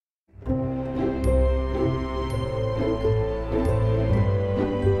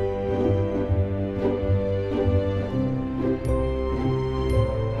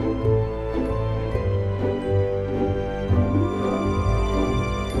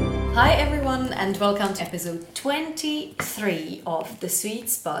Hi everyone and welcome to episode 23 of the Sweet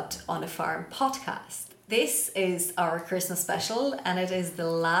Spud on a Farm podcast. This is our Christmas special and it is the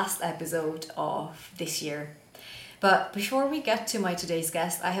last episode of this year. But before we get to my today's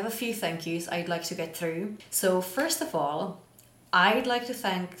guest, I have a few thank yous I'd like to get through. So first of all, I'd like to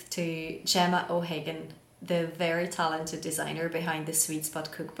thank to Gemma O'Hagan, the very talented designer behind the Sweet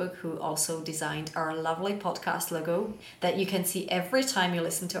Spud cookbook, who also designed our lovely podcast logo that you can see every time you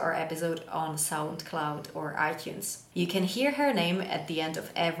listen to our episode on SoundCloud or iTunes. You can hear her name at the end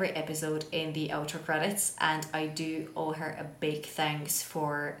of every episode in the outro credits, and I do owe her a big thanks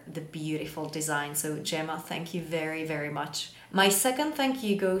for the beautiful design. So Gemma, thank you very, very much. My second thank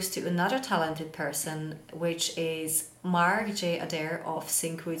you goes to another talented person, which is Mark J. Adair of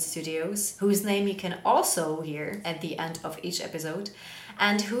Syncwood Studios, whose name you can also hear at the end of each episode,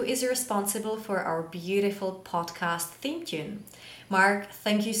 and who is responsible for our beautiful podcast theme tune. Mark,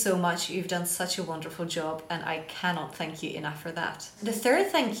 thank you so much. You've done such a wonderful job and I cannot thank you enough for that. The third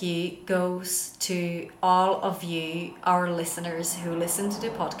thank you goes to all of you, our listeners who listen to the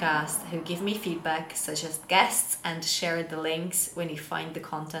podcast, who give me feedback, such as guests, and share the links when you find the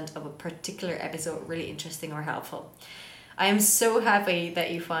content of a particular episode really interesting or helpful. I am so happy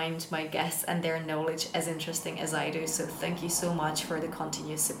that you find my guests and their knowledge as interesting as I do, so thank you so much for the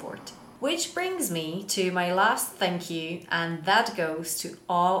continuous support. Which brings me to my last thank you, and that goes to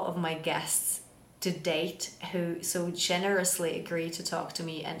all of my guests to date who so generously agreed to talk to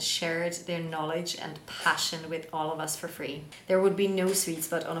me and shared their knowledge and passion with all of us for free. There would be no Sweet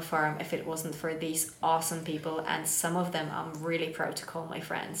Spud on a farm if it wasn't for these awesome people, and some of them I'm really proud to call my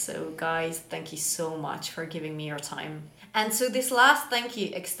friends. So guys, thank you so much for giving me your time. And so this last thank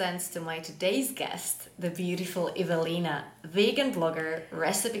you extends to my today's guest, the beautiful Evelina, vegan blogger,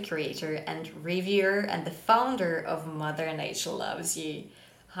 recipe creator, and reviewer, and the founder of Mother Nature Loves You.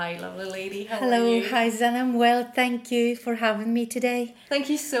 Hi, lovely lady. How are you? Hi, Zan. I'm well. Thank you for having me today. Thank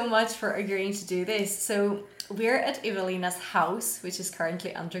you so much for agreeing to do this. So we're at Evelina's house, which is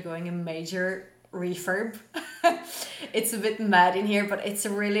currently undergoing a major refurb. It's a bit mad in here, but it's a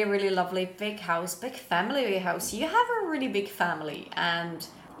really, really lovely big house, big family house. You have a really big family and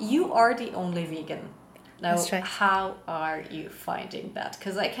you are the only vegan. Now, That's right. How are you finding that?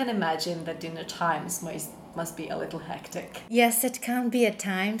 Because I can imagine that dinner times must be a little hectic. Yes, it can be at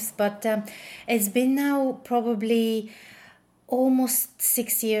times, but it's been now probably almost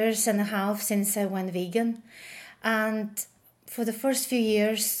 6.5 years since I went vegan. And for the first few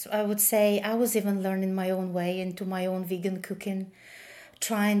years, I would say I was even learning my own way into my own vegan cooking,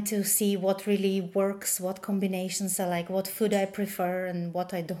 trying to see what really works, what combinations I like, what food I prefer and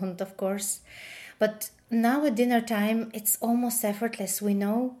what I don't, of course. But now at dinner time, it's almost effortless. We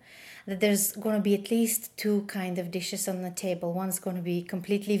know that there's going to be at least two kind of dishes on the table. One's going to be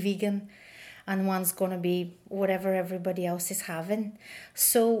completely vegan and one's going to be whatever everybody else is having.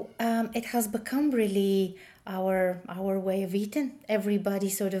 So it has become really our way of eating. Everybody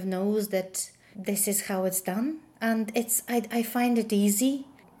sort of knows that this is how it's done, and I find it easy.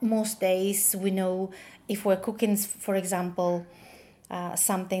 Most days we know if we're cooking, for example,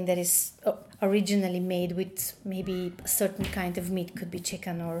 something that is originally made with maybe a certain kind of meat, could be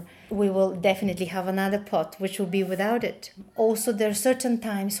chicken, or we will definitely have another pot which will be without it. Also, there are certain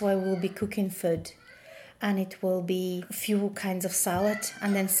times where we'll be cooking food and it will be a few kinds of salad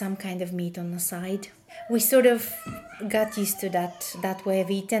and then some kind of meat on the side. We sort of got used to that way of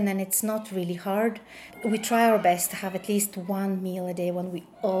eating, and it's not really hard. We try our best to have at least one meal a day when we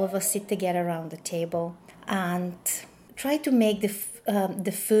all of us sit together around the table and try to make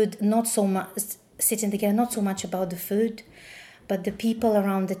the food not so much sitting together, not so much about the food, but the people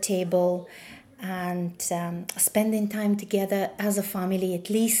around the table, and spending time together as a family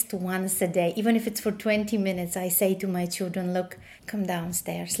at least once a day. Even if it's for 20 minutes, I say to my children, look, come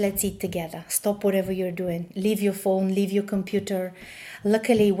downstairs, let's eat together. Stop whatever you're doing. Leave your phone, leave your computer.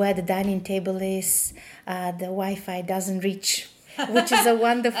 Luckily, where the dining table is, the Wi-Fi doesn't reach, which is a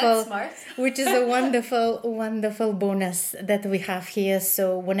wonderful, wonderful bonus that we have here.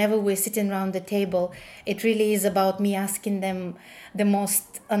 So whenever we're sitting around the table, it really is about me asking them the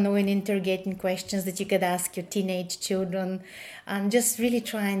most annoying, interrogating questions that you could ask your teenage children, and just really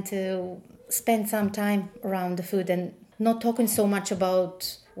trying to spend some time around the food and not talking so much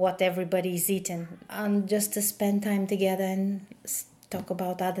about what everybody's eating, and just to spend time together and talk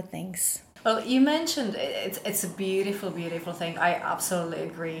about other things. Well, you mentioned it's a beautiful, beautiful thing. I absolutely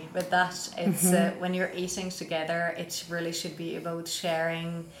agree with that. It's when you're eating together, it really should be about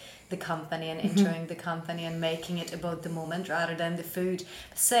sharing the company and enjoying the company and making it about the moment rather than the food.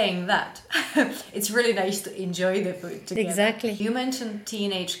 Saying that, it's really nice to enjoy the food together. Exactly. You mentioned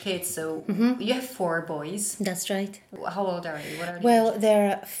teenage kids, so you have 4 boys. That's right. How old are they? What are Well, ages?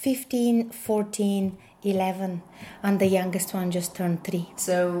 they're 15, 14, 11, and the youngest one just turned 3.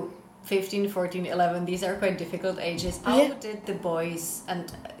 So 15, 14, 11, these are quite difficult ages. How did the boys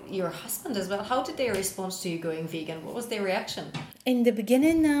and your husband as well, how did they respond to you going vegan? What was their reaction? In the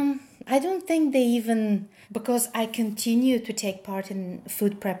beginning, I don't think they even, because I continue to take part in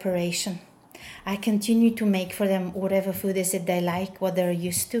food preparation. I continue to make for them whatever food is it they like, what they're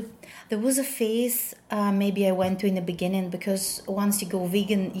used to. There was a phase maybe I went to in the beginning, because once you go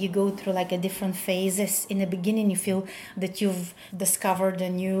vegan, you go through like a different phases. In the beginning, you feel that you've discovered a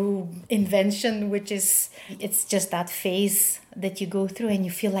new invention, which is, it's just that phase that you go through, and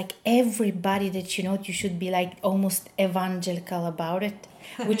you feel like everybody that you know, you should be like almost evangelical about it.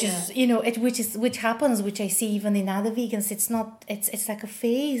 Which is, you know, which happens, which I see even in other vegans. It's like a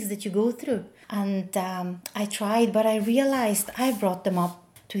phase that you go through. And I tried, but I realized I brought them up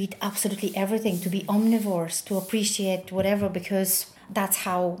to eat absolutely everything, to be omnivores, to appreciate whatever, because that's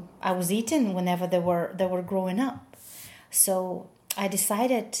how I was eating whenever they were growing up. So I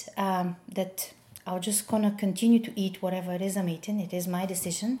decided that I was just gonna continue to eat whatever it is I'm eating. It is my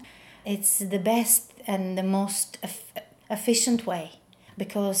decision. It's the best and the most efficient way,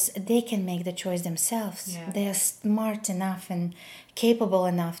 because they can make the choice themselves. Yeah. They are smart enough and capable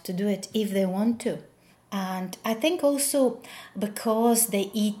enough to do it if they want to. And I think also because they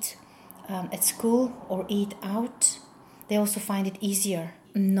eat at school or eat out, they also find it easier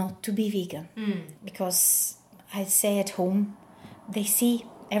not to be vegan. Because I say at home, they see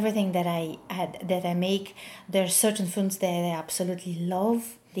everything that I make. There are certain foods that they absolutely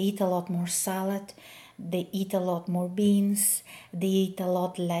love. They eat a lot more salad. They eat a lot more beans. They eat a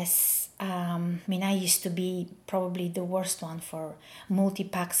lot less. I used to be probably the worst one for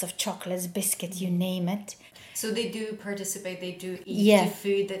multi-packs of chocolates, biscuits, you name it. So they do participate, they do eat the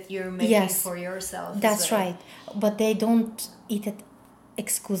food that you're making for yourself. That's right. But they don't eat it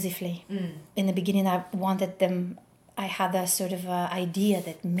exclusively. In the beginning, I had a sort of idea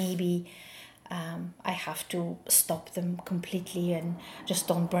that maybe I have to stop them completely and just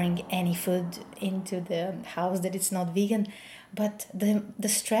don't bring any food into the house that it's not vegan. But the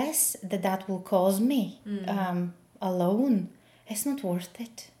stress that will cause me alone, it's not worth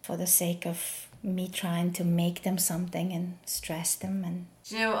it for the sake of me trying to make them something and stress them. And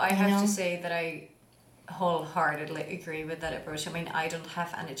I have to say that I wholeheartedly agree with that approach. I don't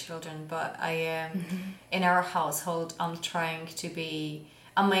have any children, but I in our household,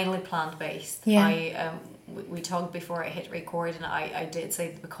 I'm mainly plant-based. We talked before I hit record, and I did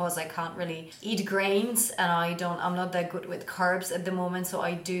say that because I can't really eat grains and I'm not that good with carbs at the moment, so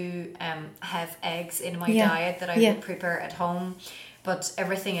I do have eggs in my diet that I would prepare at home, but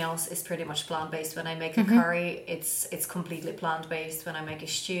everything else is pretty much plant-based. When I make a curry, it's completely plant-based. When I make a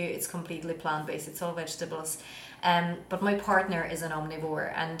stew, it's completely plant-based. It's all vegetables. But my partner is an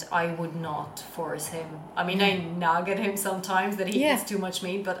omnivore, and I would not force him. I nag at him sometimes that he eats too much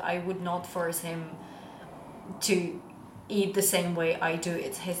meat, but I would not force him to eat the same way I do.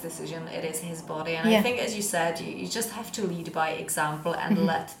 It's his decision. It is his body. And I think, as you said, you just have to lead by example and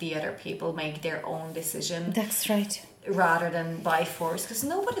let the other people make their own decision. That's right. Rather than by force, because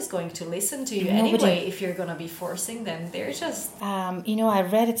nobody's going to listen to you anyway. If you're going to be forcing them, they're just I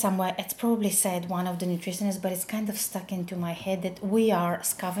read it somewhere. It's probably said one of the nutritionists, but it's kind of stuck into my head that we are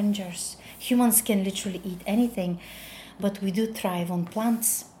scavengers. Humans can literally eat anything, but we do thrive on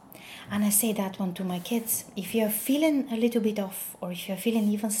plants. And I say that one to my kids. If you're feeling a little bit off, or if you're feeling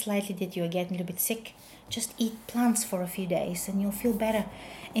even slightly that you're getting a little bit sick, just eat plants for a few days and you'll feel better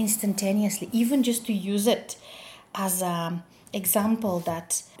instantaneously. Even just to use it as an example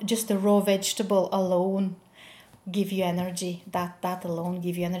that just the raw vegetable alone give you energy. That alone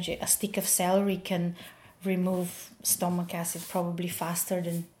give you energy. A stick of celery can remove stomach acid probably faster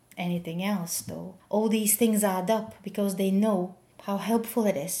than anything else, though. All these things add up because they know how helpful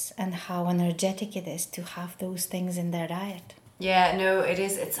it is and how energetic it is to have those things in their diet. Yeah, no, it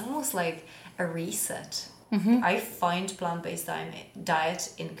is. It's almost like a reset. I find plant-based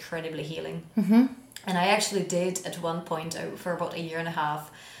diet incredibly healing. And I actually did at one point, for about 1.5 years,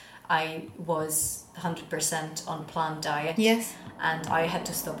 I was 100% on plant diet. Yes. And I had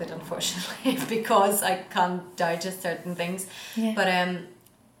to stop it, unfortunately, because I can't digest certain things. Yeah. But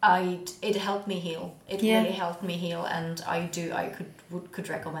it helped me heal. It Yeah. really helped me heal, and I could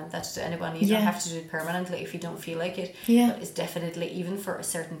recommend that to anyone. You don't have to do it permanently if you don't feel like it. Yeah. But it's definitely, even for a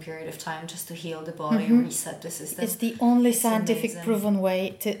certain period of time, just to heal the body, reset the system. It's the only It's scientific amazing. proven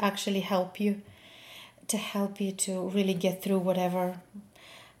way to actually help you to really get through whatever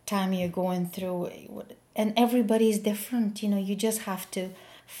time you're going through. And everybody is different, you just have to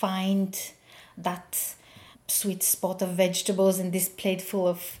find that sweet spot of vegetables in this plate full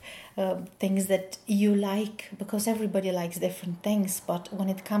of things that you like, because everybody likes different things. But when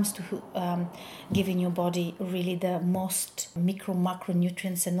it comes to giving your body really the most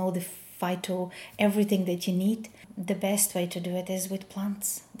macronutrients and all the phyto, everything that you need, the best way to do it is with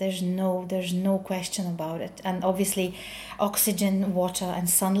plants. There's no question about it. And obviously oxygen, water and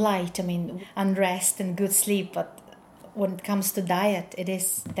sunlight, and rest and good sleep. But when it comes to diet, it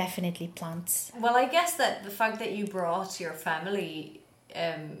is definitely plants. Well, I guess that the fact that you brought your family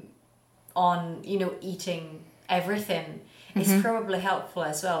on, eating everything is probably helpful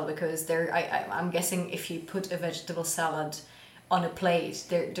as well, because I'm guessing if you put a vegetable salad on a plate,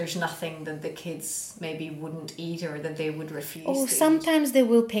 there's nothing that the kids maybe wouldn't eat or that they would refuse to Sometimes eat. they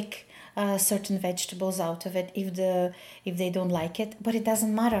will pick certain vegetables out of it if they don't like it, but it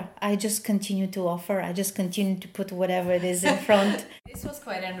doesn't matter. I just continue to offer. I just continue to put whatever it is in front. This was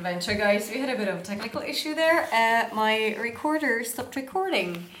quite an adventure, guys. We had a bit of a technical issue there. My recorder stopped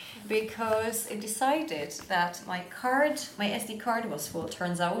recording because it decided that my SD card was full.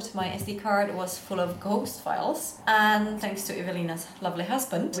 Turns out my SD card was full of ghost files. And thanks to Evelina's lovely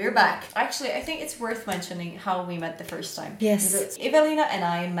husband, we're back. Actually, I think it's worth mentioning how we met the first time. Yes. Because Evelina and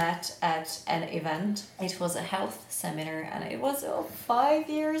I met at an event. It was a health seminar, and it was 5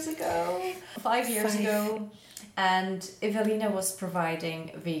 years ago. 5 years ago. And Evelina was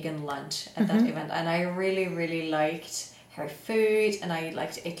providing vegan lunch at that event, and I really, really liked her food, and I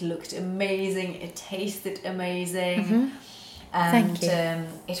liked it. Looked amazing, it tasted amazing, and Thank you.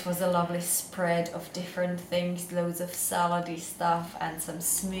 it was a lovely spread of different things, loads of salady stuff and some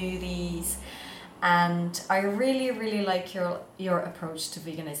smoothies. And I really, really like your approach to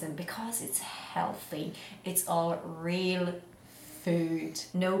veganism, because it's healthy. It's all real food,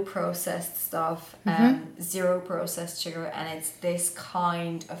 no processed stuff, zero processed sugar, and it's this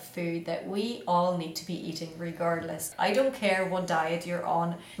kind of food that we all need to be eating regardless. I don't care what diet you're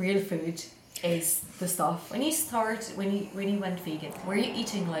on, real food is the stuff. When you went vegan, were you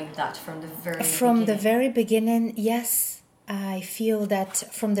eating like that from the very beginning? From the very beginning, yes. I feel that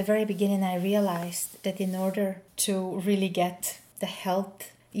from the very beginning I realized that in order to really get the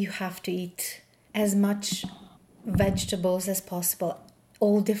health, you have to eat as much vegetables as possible,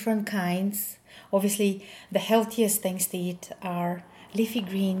 all different kinds. Obviously, the healthiest things to eat are leafy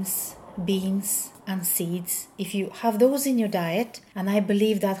greens, beans and seeds. If you have those in your diet, and I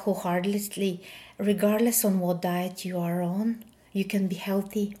believe that wholeheartedly, regardless on what diet you are on, you can be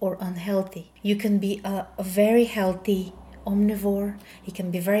healthy or unhealthy. You can be a very healthy omnivore, you can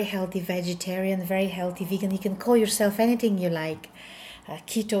be very healthy vegetarian, very healthy vegan, you can call yourself anything you like,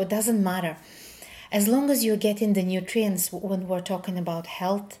 keto, it doesn't matter. As long as you're getting the nutrients, when we're talking about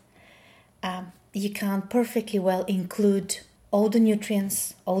health, you can perfectly well include all the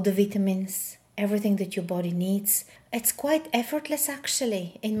nutrients, all the vitamins, everything that your body needs. It's quite effortless,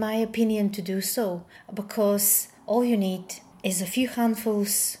 actually, in my opinion, to do so, because all you need is a few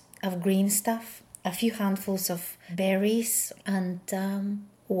handfuls of green stuff, a few handfuls of berries, and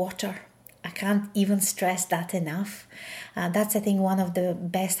water. I can't even stress that enough. That's, I think, one of the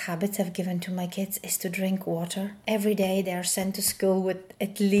best habits I've given to my kids is to drink water. Every day they are sent to school with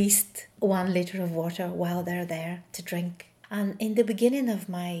at least 1 liter of water while they're there to drink. And in the beginning of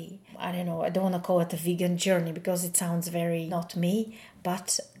my, I don't want to call it a vegan journey because it sounds very not me,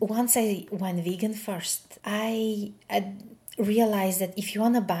 but once I went vegan first, I realized that if you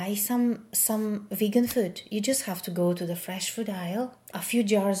want to buy some vegan food, you just have to go to the fresh food aisle, a few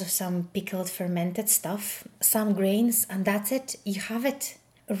jars of some pickled fermented stuff, some grains, and that's it. You have it.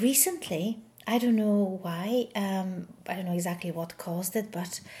 Recently, I don't know why, I don't know exactly what caused it,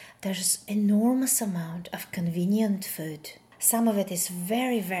 but there's enormous amount of convenient food. Some of it is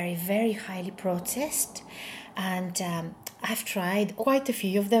very, very, very highly processed, and I've tried quite a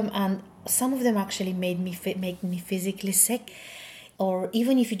few of them, and some of them actually make me physically sick. Or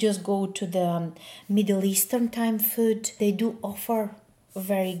even if you just go to the Middle Eastern time food, they do offer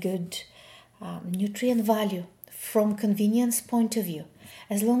very good nutrient value from convenience point of view,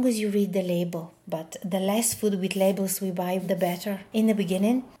 as long as you read the label. But the less food with labels we buy, the better. In the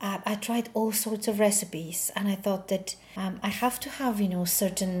beginning, I tried all sorts of recipes, and I thought that I have to have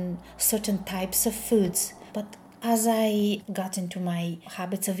certain types of foods, but As I got into my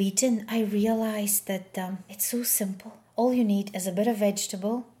habits of eating, I realized that it's so simple. All you need is a bit of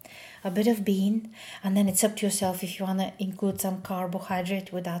vegetable, a bit of bean, and then it's up to yourself if you want to include some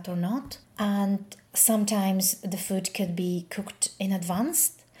carbohydrate with that or not. And sometimes the food could be cooked in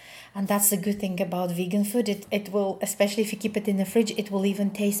advance. And that's the good thing about vegan food. It will, especially if you keep it in the fridge, it will even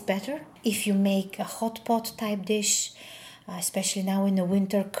taste better. If you make a hot pot type dish, especially now in the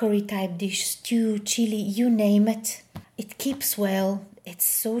winter, curry type dish, stew, chili, you name it. It keeps well. It's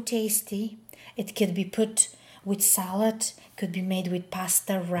so tasty. It could be put with salad, could be made with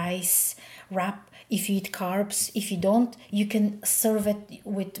pasta, rice, wrap. If you eat carbs, if you don't, you can serve it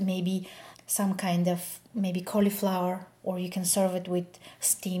with maybe some kind of maybe cauliflower, or you can serve it with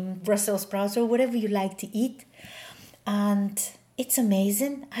steamed Brussels sprouts or whatever you like to eat. And it's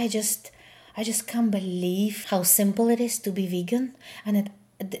amazing. I just can't believe how simple it is to be vegan, and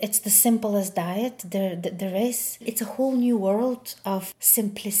it's the simplest diet there is. It's a whole new world of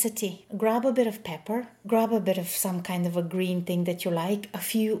simplicity. Grab a bit of pepper, grab a bit of some kind of a green thing that you like, a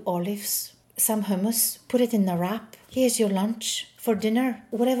few olives, some hummus, put it in a wrap. Here's your lunch. For dinner,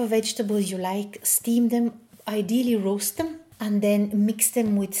 whatever vegetables you like, steam them, ideally roast them, and then mix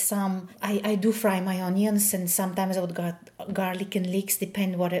them with some. I do fry my onions, and sometimes I would got garlic and leeks,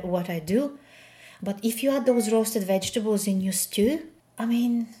 depend what I do. But if you add those roasted vegetables in your stew, I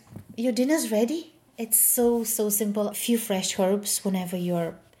mean, your dinner's ready. It's so simple. A few fresh herbs whenever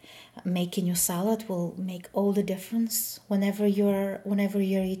you're making your salad will make all the difference whenever you're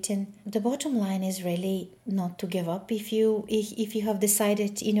eating. The bottom line is really not to give up if you have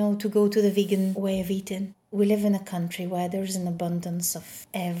decided, to go to the vegan way of eating. We live in a country where there's an abundance of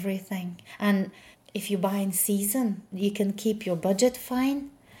everything, and if you buy in season, you can keep your budget fine,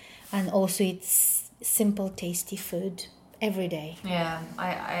 and also it's simple, tasty food every day. Yeah,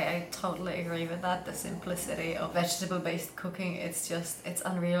 I totally agree with that. The simplicity of vegetable-based cooking, it's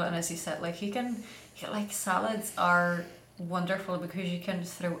unreal. And as you said, like salads are wonderful because you can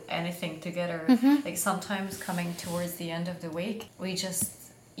throw anything together. Like sometimes coming towards the end of the week, we just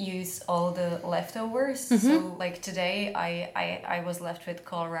use all the leftovers. So like today I was left with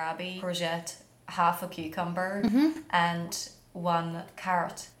kohlrabi, courgette, half a cucumber and one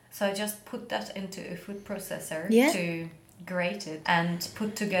carrot. So I just put that into a food processor to grate it and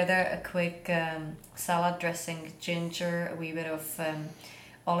put together a quick salad dressing, ginger, a wee bit of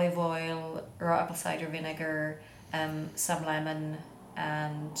olive oil, raw apple cider vinegar, some lemon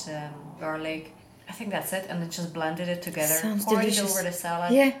and garlic. I think that's it, and then just blended it together. Sounds poured delicious. it over the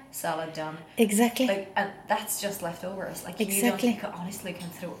salad. Yeah. Salad done. Exactly. And that's just leftovers. Exactly. You honestly can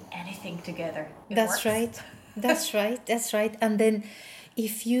throw anything together. That's right. That's right. And then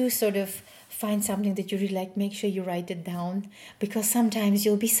if you sort of find something that you really like, make sure you write it down, because sometimes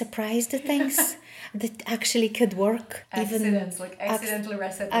you'll be surprised at things that actually could work. Accidents, accidental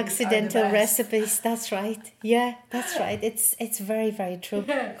recipes. Accidental recipes, that's right. Yeah, that's right. It's very, very true.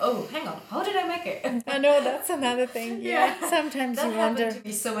 Oh, hang on. How did I make it? I know, that's another thing. Yeah. Sometimes that you wonder. Happened to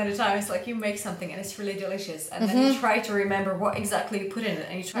me so many times. Like you make something and it's really delicious, and then you try to remember what exactly you put in it,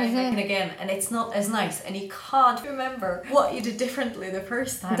 and you try to make it again, and it's not as nice, and you can't remember what you did differently the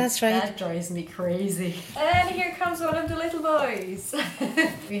first time. That's right. That drives me crazy. And here comes one of the little boys.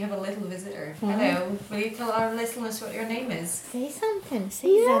 We have a little visitor. Hello. Will you tell our listeners what your name is? Say something. Say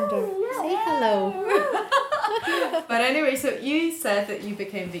Xander. Say hello. But anyway, so you said that you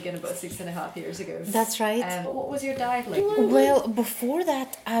became vegan about 6.5 years ago. That's right. What was your diet like? Well, before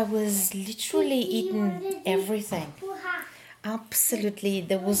that, I was literally eating everything. Absolutely.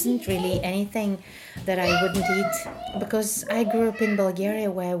 There wasn't really anything that I wouldn't eat, because I grew up in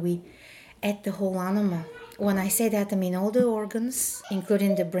Bulgaria where we ate the whole animal. When I say that, I mean all the organs,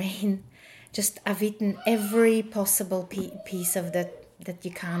 including the brain. Just I've eaten every possible piece of that you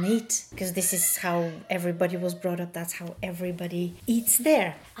can't eat, because this is how everybody was brought up. That's how everybody eats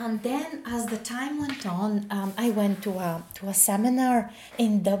there. And then as the time went on, I went to a seminar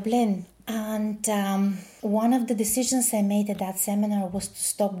in Dublin, and one of the decisions I made at that seminar was to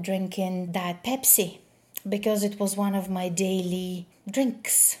stop drinking Diet Pepsi, because it was one of my daily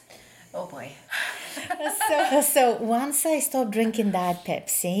drinks. Oh boy. So once I stopped drinking Diet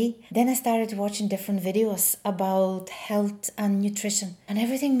Pepsi, then I started watching different videos about health and nutrition, and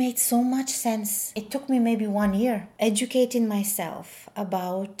everything made so much sense. It took me maybe 1 year educating myself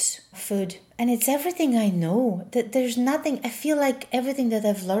about food, and it's everything I know. That there's nothing. I feel like everything that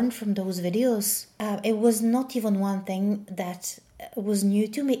I've learned from those videos, it was not even one thing that was new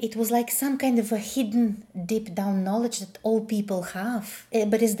to me. It was like some kind of a hidden deep down knowledge that all people have,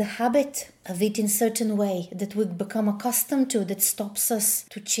 but it's the habit of eating certain way that we become accustomed to that stops us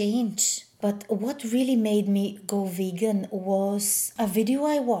to change. But what really made me go vegan was a video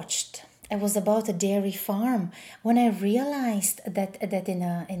I watched. It was about a dairy farm. When I realized that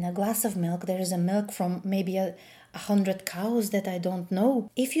in a glass of milk there is a milk from maybe 100 cows that I don't know.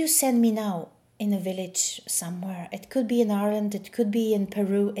 If you send me now in a village somewhere, it could be in Ireland, it could be in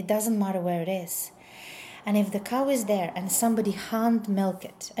Peru, it doesn't matter where it is. And if the cow is there and somebody hand milk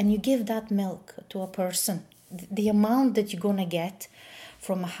it and you give that milk to a person, the amount that you're gonna get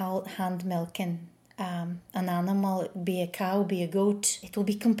from a hand milking an animal, be a cow, be a goat, it will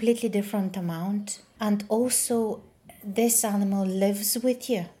be completely different amount. And also this animal lives with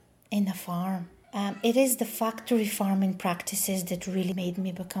you in a farm. It is the factory farming practices that really made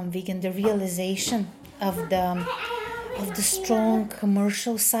me become vegan. The realization of the strong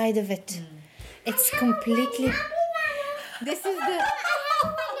commercial side of it. It's completely. This is the.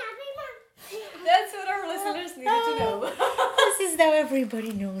 That's what our listeners needed to know. This is how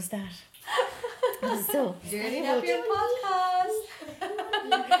everybody knows that. So. Dirty Happy Podcast.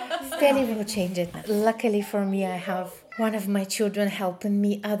 Steady will change it. Luckily for me, I have one of my children helping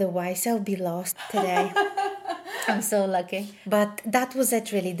me. Otherwise, I'll be lost today. I'm so lucky. But that was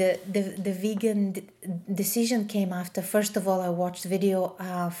it really. The vegan decision came after. First of all, I watched video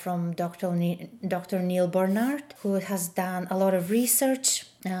from Dr. Neil Bernard, who has done a lot of research,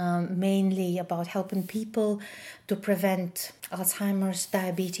 mainly about helping people to prevent Alzheimer's,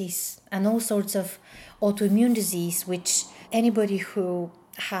 diabetes, and all sorts of autoimmune disease, which anybody who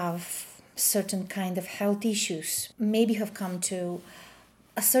have certain kind of health issues maybe have come to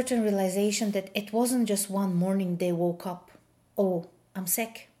a certain realization that it wasn't just one morning they woke up, oh, I'm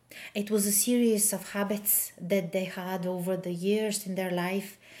sick. It was a series of habits that they had over the years in their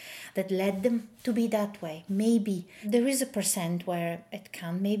life that led them to be that way. Maybe there is a percent where it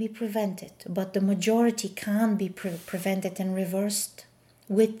can maybe prevent it, but the majority can be prevented and reversed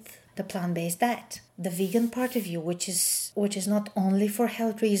with the plant-based diet. The vegan part of you, which is not only for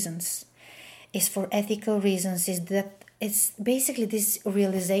health reasons, is for ethical reasons, is that it's basically this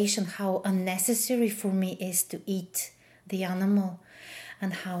realization how unnecessary for me is to eat the animal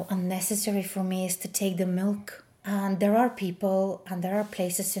and how unnecessary for me is to take the milk. And there are people and there are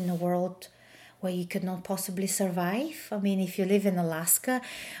places in the world where you could not possibly survive. I mean, if you live in Alaska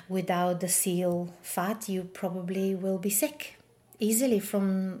without the seal fat, you probably will be sick easily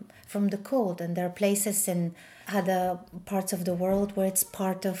from the cold. And there are places in other parts of the world where it's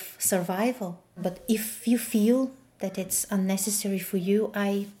part of survival. But if you feel that it's unnecessary for you,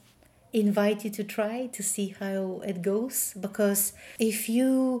 I invite you to try to see how it goes. Because if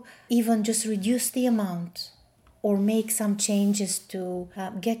you even just reduce the amount or make some changes to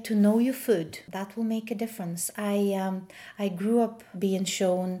get to know your food, that will make a difference. I grew up being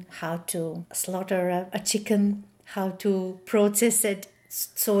shown how to slaughter a chicken, how to process it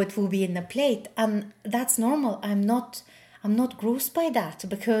so it will be in a plate, and that's normal. I'm not grossed by that,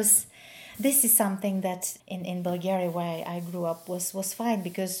 because this is something that in Bulgaria, where I grew up, was fine,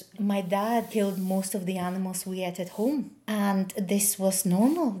 because my dad killed most of the animals we ate at home, and this was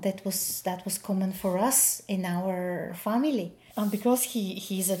normal. That was common for us in our family. And because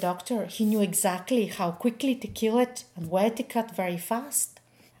he's a doctor, he knew exactly how quickly to kill it and where to cut very fast.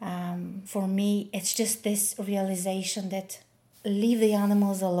 For me, it's just this realization that leave the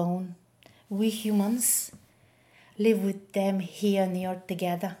animals alone. We humans live with them here on the earth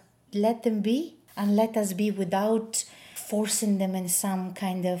together. Let them be, and let us be, without forcing them in some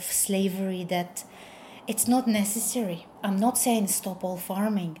kind of slavery that it's not necessary. I'm not saying stop all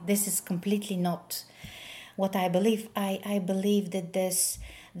farming. This is completely not what I believe. I believe that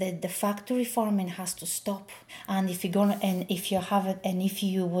the factory farming has to stop. And if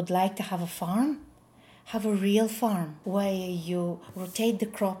you would like to have a farm, have a real farm where you rotate the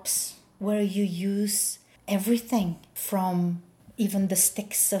crops, where you use everything from even the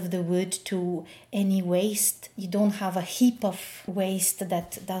sticks of the wood to any waste. You don't have a heap of waste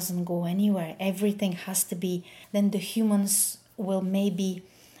that doesn't go anywhere. Everything has to be. Then the humans will maybe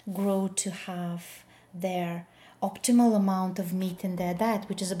grow to have their optimal amount of meat in their diet,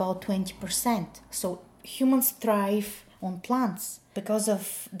 which is about 20%. So humans thrive on plants because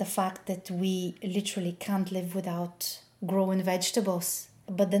of the fact that we literally can't live without growing vegetables.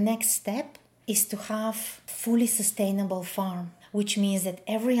 But the next step is to have fully sustainable farm, which means that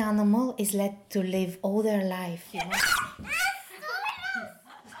every animal is let to live all their life.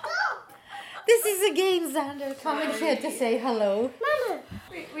 This is again Xander coming here to say hello. Mama,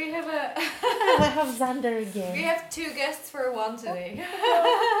 we have I have Xander again. We have two guests for one today.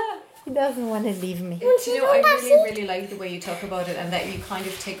 He doesn't want to leave me. Do you know, I really, really like the way you talk about it, and that you kind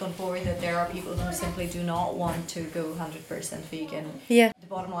of take on board that there are people who simply do not want to go 100% vegan. Yeah. The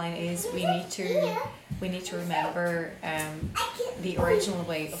bottom line is we need to remember the original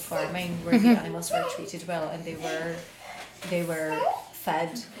way of farming, where the animals were treated well and they were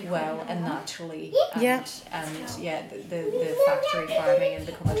fed well and naturally, and the factory farming and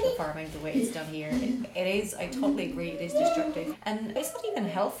the commercial farming, the way it's done here, it is, I totally agree, it is destructive, and it's not even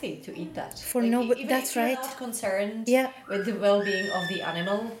healthy to eat that. For Like, no, but even that's if you're right. not concerned Yeah. with the well-being of the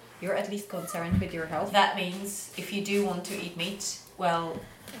animal, you're at least concerned with your health. That means if you do want to eat meat, well,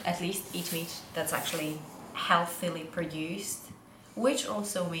 at least eat meat that's actually healthily produced, which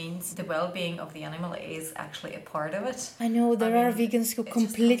also means the well-being of the animal is actually a part of it. I know there are mean, vegans who it just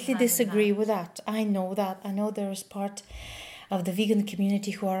completely comes hand in disagree hand. with that. I know that. I know there is part of the vegan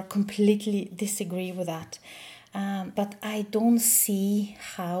community who are completely disagree with that. But I don't see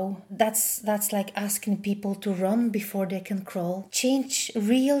how that's like asking people to run before they can crawl.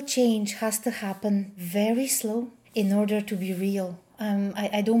 Real change has to happen very slow in order to be real.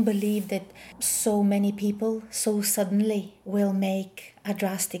 I don't believe that so many people so suddenly will make a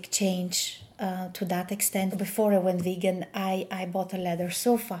drastic change to that extent. Before I went vegan, I bought a leather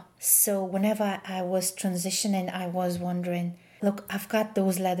sofa. So whenever I was transitioning, I was wondering, look, I've got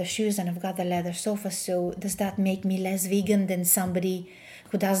those leather shoes and I've got the leather sofa, so does that make me less vegan than somebody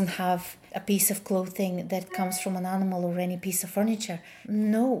who doesn't have a piece of clothing that comes from an animal or any piece of furniture?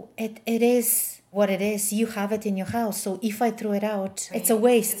 No, it is what it is. You have it in your house, so if I throw it out, it's a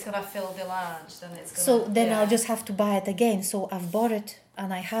waste. It's gonna fill the lunch, then it's gonna... So then I'll just have to buy it again. So I've bought it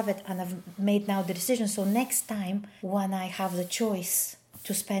and I have it and I've made now the decision. So next time when I have the choice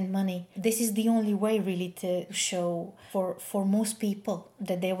to spend money, this is the only way really to show for most people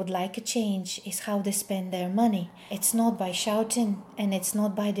that they would like a change, is how they spend their money. It's not by shouting and it's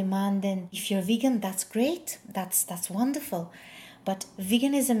not by demanding. If you're vegan, that's great. That's wonderful. But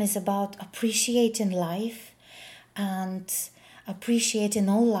veganism is about appreciating life and appreciating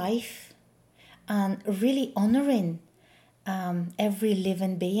all life and really honoring every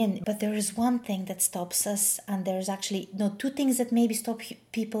living being. But there is one thing that stops us, and there's actually two things that maybe stop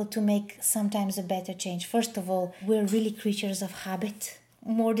people to make sometimes a better change. First of all, we're really creatures of habit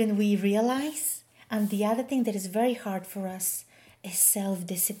more than we realize. And the other thing that is very hard for us is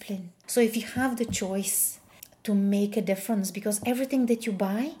self-discipline. So if you have the choice to make a difference, because everything that you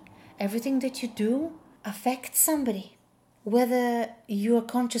buy, everything that you do affects somebody, whether you are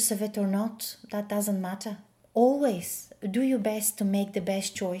conscious of it or not, that doesn't matter. Always do your best to make the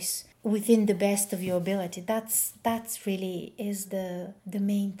best choice within the best of your ability. That's really is the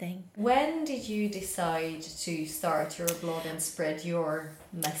main thing. When did you decide to start your blog and spread your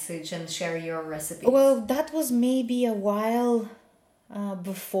message and share your recipes? Well, that was maybe a while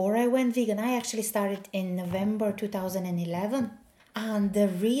before I went vegan. I actually started in November 2011. And the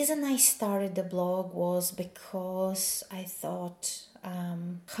reason I started the blog was because I thought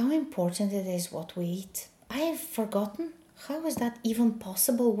how important it is what we eat. I have forgotten. How is that even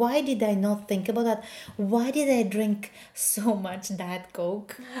possible? Why did I not think about that? Why did I drink so much Diet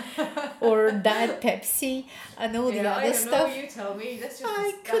Coke or Diet Pepsi and all the other stuff? You tell me. That's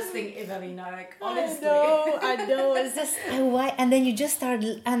just disgusting, Evelina. Like, honestly. I know. It's just why. And then you just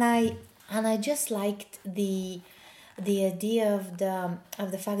started, and I just liked the idea of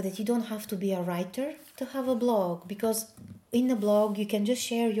the fact that you don't have to be a writer to have a blog, because in a blog you can just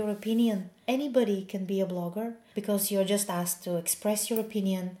share your opinion. Anybody can be a blogger, because you're just asked to express your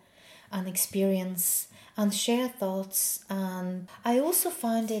opinion and experience and share thoughts. And I also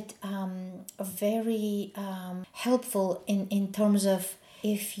find it very helpful in terms of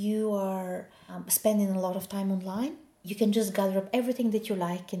if you are spending a lot of time online, you can just gather up everything that you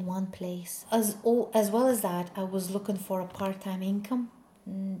like in one place. As well as that, I was looking for a part-time income.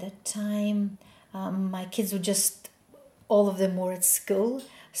 That time, my kids were just, all of them were at school.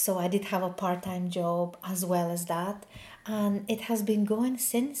 So I did have a part-time job as well as that. And it has been going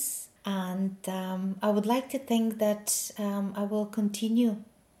since. And I would like to think that I will continue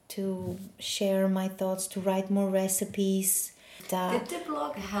to share my thoughts, to write more recipes. Did the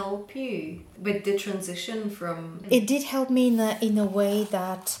blog help you with the transition from... It did help me in a way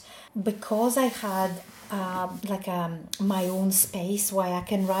that, because I had my own space where I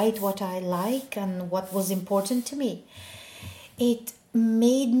can write what I like and what was important to me, it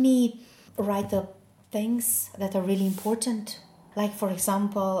made me write up things that are really important. Like, for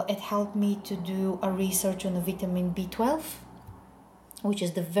example, it helped me to do a research on the vitamin B12, which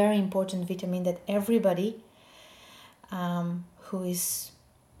is the very important vitamin that everybody who is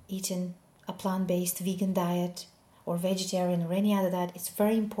eating a plant-based vegan diet or vegetarian or any other diet, it's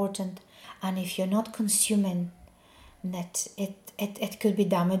very important. And if you're not consuming that, it could be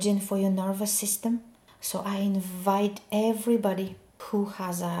damaging for your nervous system. So I invite everybody who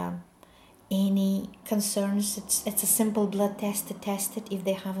has any concerns. It's a simple blood test to test it if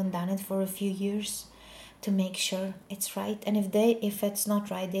they haven't done it for a few years, to make sure it's right. And if it's not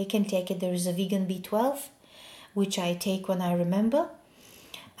right, they can take it. There is a vegan B12, which I take when I remember,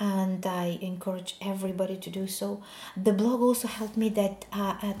 and I encourage everybody to do so. The blog also helped me that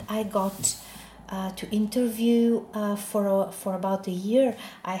I got to interview for about a year.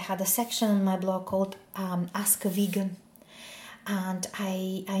 I had a section on my blog called Ask a Vegan, and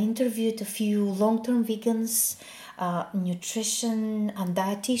I interviewed a few long-term vegans, nutrition and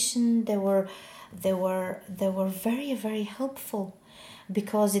dietitian. They were very, very helpful,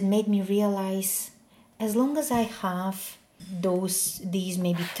 because it made me realize, as long as I have these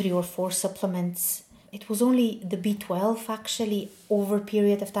maybe 3 or 4 supplements, it was only the B12 actually over a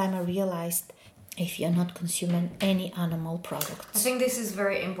period of time I realized, if you're not consuming any animal products. I think this is a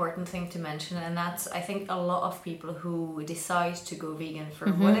very important thing to mention, and that's, I think, a lot of people who decide to go vegan for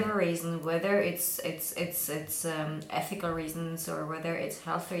whatever reason, whether it's ethical reasons or whether it's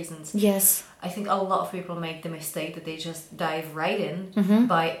health reasons. Yes. I think a lot of people make the mistake that they just dive right in,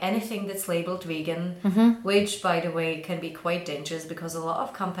 buy anything that's labeled vegan, which, by the way, can be quite dangerous, because a lot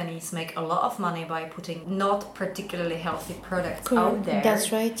of companies make a lot of money by putting not particularly healthy products out there.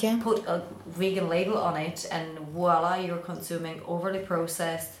 That's right, yeah. Put a vegan label on it, and voila, you're consuming overly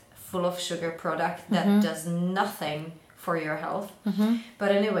processed, full of sugar product that does nothing for your health.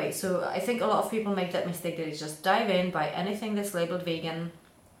 But anyway, so I think a lot of people make that mistake, that they just dive in, buy anything that's labeled vegan,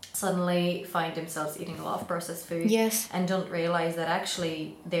 suddenly find themselves eating a lot of processed food, yes, and don't realize that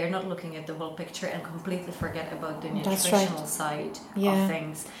actually they're not looking at the whole picture, and completely forget about the nutritional right. side Yeah. of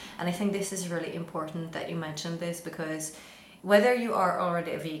things. And I think this is really important that you mentioned this, because whether you are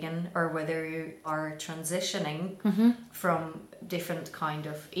already a vegan or whether you are transitioning from different kind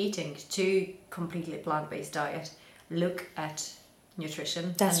of eating to completely plant-based diet, look at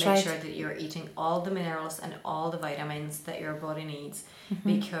nutrition. That's and make right. sure that you're eating all the minerals and all the vitamins that your body needs,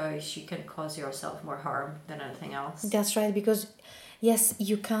 because you can cause yourself more harm than anything else. That's right, because yes,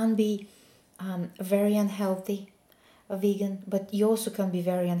 you can be very unhealthy, a vegan, but you also can be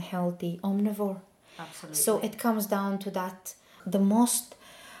very unhealthy omnivore. Absolutely. So it comes down to that. The most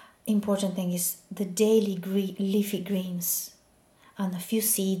important thing is the daily leafy greens and a few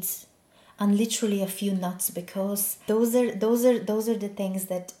seeds and literally a few nuts, because those are the things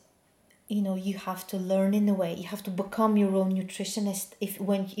that, you know, you have to learn in a way. You have to become your own nutritionist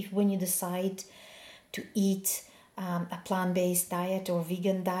when you decide to eat a plant-based diet or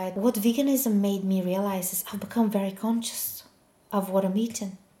vegan diet. What veganism made me realize is I've become very conscious of what I'm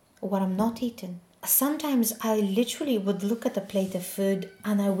eating or what I'm not eating. Sometimes I literally would look at a plate of food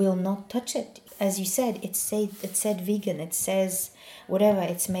and I will not touch it. As you said, it said vegan, it says whatever,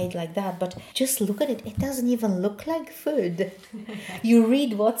 it's made like that, but just look at it, it doesn't even look like food. You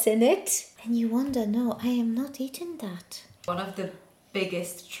read what's in it and you wonder, no, I am not eating that. One of the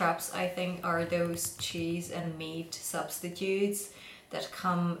biggest traps, I think, are those cheese and meat substitutes that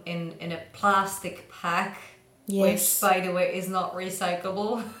come in a plastic pack. Yes. Which, by the way, is not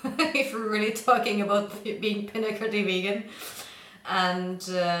recyclable if we're really talking about being pinnacle vegan. And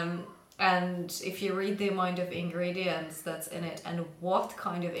if you read the amount of ingredients that's in it and what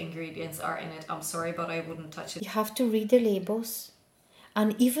kind of ingredients are in it, I'm sorry, but I wouldn't touch it. You have to read the labels.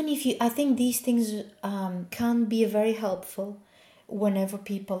 And even if I think these things can be very helpful whenever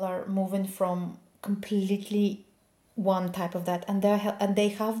people are moving from completely one type of that, and they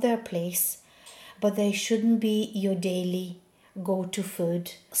have their place. But they shouldn't be your daily go-to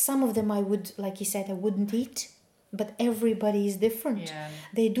food. Some of them I would, like you said, I wouldn't eat, but everybody is different. Yeah.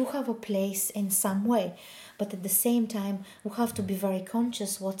 They do have a place in some way, but at the same time, we have to be very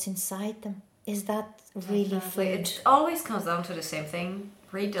conscious what's inside them. Is that really food? It always comes down to the same thing.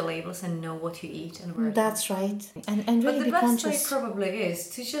 Read the labels and know what you eat and where. That's right. And really be conscious. But the best way probably is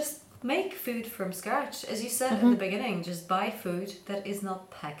to just make food from scratch. As you said at the beginning, just buy food that is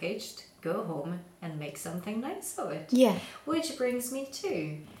not packaged. Go home and make something nice of it. Yeah. Which brings me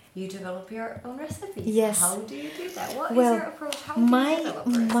to, you develop your own recipes. Yes. How do you do that? What is your approach? How do you develop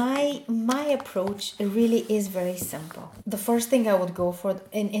a recipe? My approach really is very simple. The first thing I would go for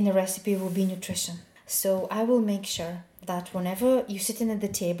in a recipe will be nutrition. So I will make sure that whenever you're sitting at the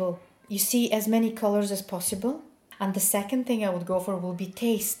table, you see as many colors as possible. And the second thing I would go for will be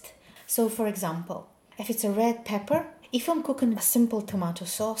taste. So for example, if it's a red pepper, if I'm cooking a simple tomato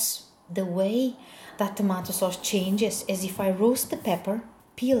sauce, the way that tomato sauce changes is if I roast the pepper,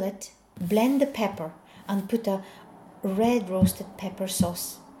 peel it, blend the pepper and put a red roasted pepper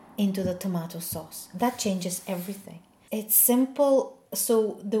sauce into the tomato sauce. That changes everything. It's simple.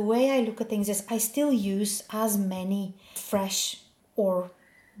 So the way I look at things is I still use as many fresh or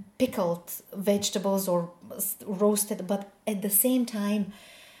pickled vegetables or roasted, but at the same time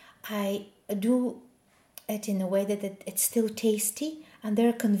I do it in a way that it's still tasty and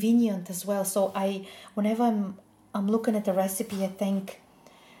they're convenient as well. So whenever I'm looking at a recipe, I think,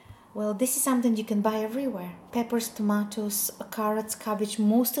 well, this is something you can buy everywhere. Peppers, tomatoes, carrots, cabbage,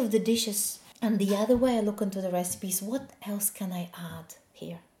 most of the dishes. And the other way I look into the recipes, what else can I add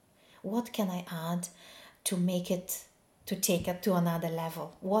here? What can I add to make it, to take it to another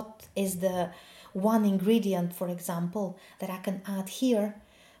level? What is the one ingredient, for example, that I can add here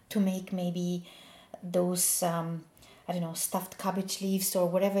to make maybe those, stuffed cabbage leaves or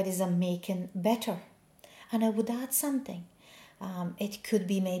whatever it is I'm making better? And I would add something. It could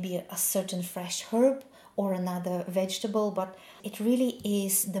be maybe a certain fresh herb or another vegetable, but it really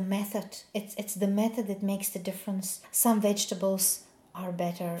is the method. It's the method that makes the difference. Some vegetables are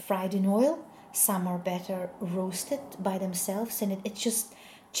better fried in oil, some are better roasted by themselves, and it just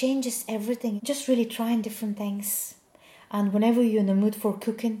changes everything. Just really trying different things. And whenever you're in the mood for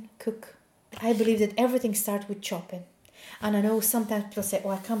cooking, cook. I believe that everything starts with chopping. And I know sometimes people say,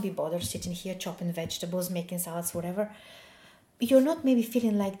 I can't be bothered sitting here chopping vegetables, making salads, whatever. You're not maybe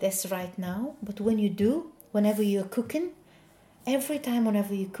feeling like this right now, but when you do, whenever you're cooking, every time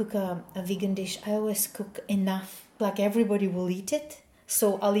whenever you cook a vegan dish, I always cook enough, like everybody will eat it.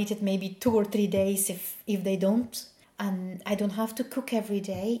 So I'll eat it maybe 2 or 3 days if they don't. And I don't have to cook every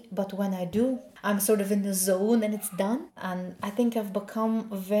day, but when I do, I'm sort of in the zone and it's done. And I think I've become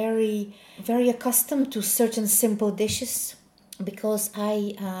very, very accustomed to certain simple dishes because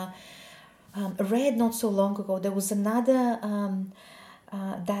I read not so long ago, there was another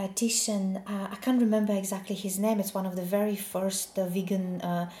dietitian, I can't remember exactly his name, it's one of the very first vegan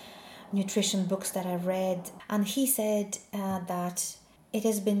nutrition books that I read, and he said that it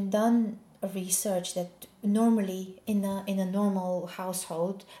has been done research that normally in a normal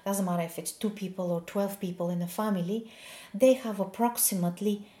household, doesn't matter if it's 2 people or 12 people in a family, they have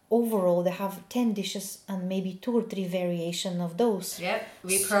approximately overall they have 10 dishes and maybe 2 or 3 variation of those. Yep,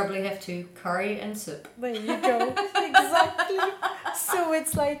 we probably have 2 curry and soup. There you go. Exactly. So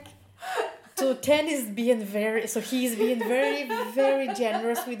it's like, so 10 is being very, so he's being very, very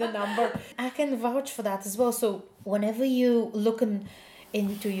generous with the number. I can vouch for that as well. So whenever you looking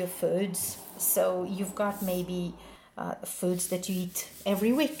into your foods, so you've got maybe foods that you eat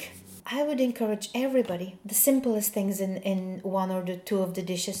every week. I would encourage everybody, the simplest things in 1 or 2 of the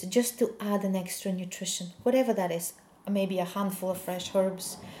dishes, just to add an extra nutrition, whatever that is. Maybe a handful of fresh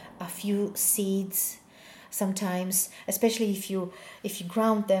herbs, a few seeds, sometimes, especially if you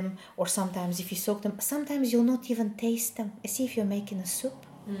ground them, or sometimes if you soak them, sometimes you'll not even taste them. See if you're making a soup,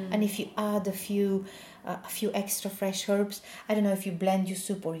 and if you add a few extra fresh herbs. I don't know if you blend your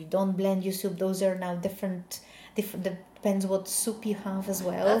soup or you don't blend your soup. Those are now different. Depends what soup you have as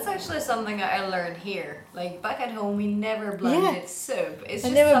well. That's actually something I learned here. Like back at home, we never blended soup. It's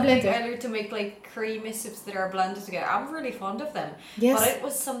just never something blended. I learned to make like creamy soups that are blended together. I'm really fond of them. Yes. But it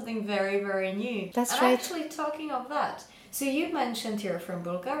was something very, very new. That's and right. Actually, talking of that, so you mentioned you're from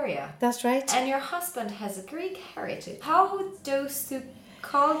Bulgaria. That's right. And your husband has a Greek heritage. How would those 2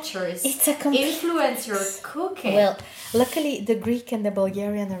 cultures influence your cooking? Well, luckily the Greek and the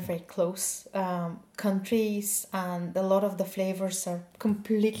Bulgarian are very close countries, and a lot of the flavors are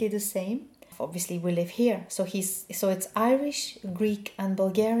completely the same. Obviously we live here, so it's Irish, Greek and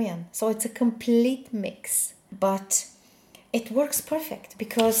Bulgarian, so it's a complete mix, but it works perfect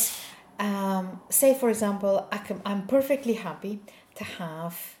because say for example I'm perfectly happy to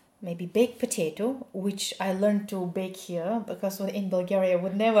have maybe baked potato, which I learned to bake here because in Bulgaria I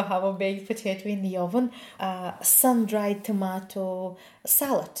would never have a baked potato in the oven. Sun-dried tomato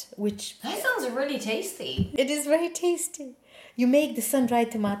salad, which... That sounds really tasty. It is very tasty. You make the sun-dried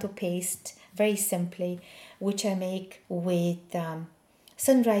tomato paste very simply, which I make with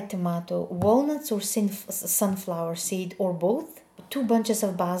sun-dried tomato, walnuts or sunflower seed or both, 2 bunches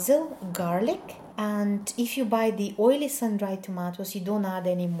of basil, garlic. And if you buy the oily sun-dried tomatoes, you don't add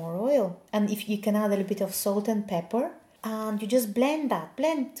any more oil. And if you can add a little bit of salt and pepper, and you just blend.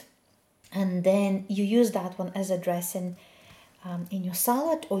 And then you use that one as a dressing in your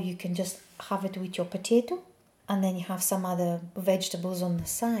salad, or you can just have it with your potato. And then you have some other vegetables on the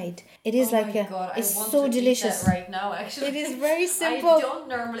side. It is it's so delicious. Eat that right now, actually. It is very simple. I don't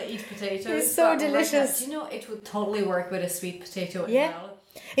normally eat potatoes. It's so delicious. Right now, it would totally work with a sweet potato as well.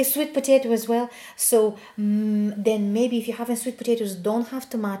 A sweet potato as well. So then maybe if you have sweet potatoes, don't have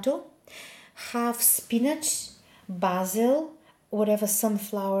tomato. Have spinach, basil, whatever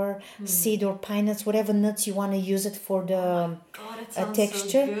sunflower seed or pine nuts, whatever nuts you want to use it for the God, it sounds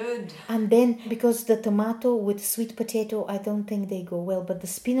texture. so good. And then, because the tomato with sweet potato, I don't think they go well, but the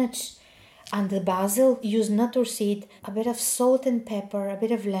spinach and the basil, use nut or seed, a bit of salt and pepper, a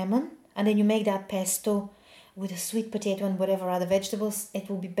bit of lemon, and then you make that pesto with a sweet potato and whatever other vegetables. It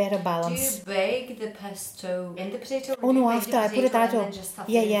will be better balanced. Do you bake the pesto in the potato? Oh no, after I put it out. And then just have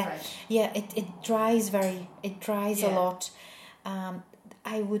Yeah, it in yeah, fresh? yeah. It dries a Yeah. lot.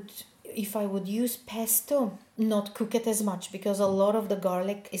 If I would use pesto, not cook it as much, because a lot of the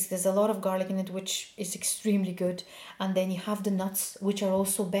garlic there's a lot of garlic in it, which is extremely good, and then you have the nuts, which are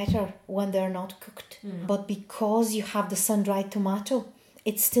also better when they're not cooked. But because you have the sun-dried tomato,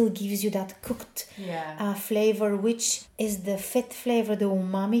 it still gives you that cooked flavor, which is the fit flavor, the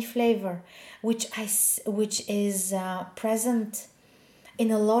umami flavor, which is present in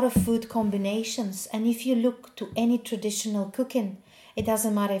a lot of food combinations. And if you look to any traditional cooking, it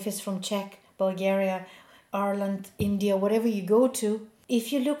doesn't matter if it's from Czech, Bulgaria, Ireland, India, whatever you go to.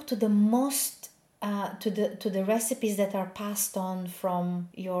 If you look to the most to the recipes that are passed on from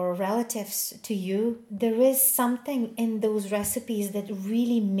your relatives to you, there is something in those recipes that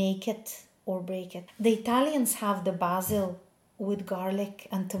really make it or break it. The Italians have the basil with garlic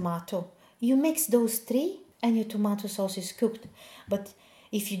and tomato. You mix those three and your tomato sauce is cooked. But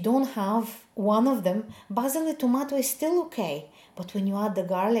if you don't have one of them, basil and tomato is still okay. But when you add the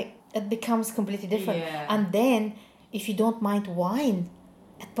garlic, it becomes completely different. Yeah. And then, if you don't mind wine,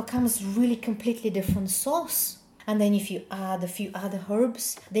 it becomes really completely different sauce. And then if you add a few other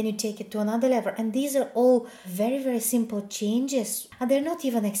herbs, then you take it to another level. And these are all very, very simple changes. And they're not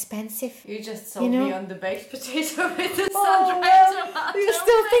even expensive. You just sold me on the baked potato with the Oh, sun-dried well, tomato. you're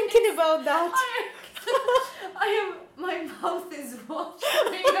still thinking about that. My mouth is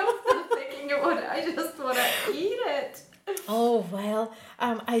watering. I'm still thinking about it. I just want to eat it. Oh well,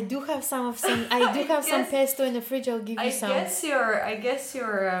 I do have some pesto in the fridge. I'll give you some. I guess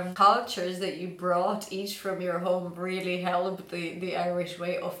your cultures that you brought each from your home really helped the Irish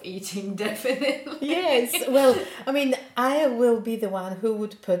way of eating, definitely. Yes, well, I mean, I will be the one who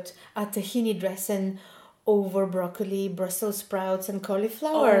would put a tahini dressing over broccoli, Brussels sprouts, and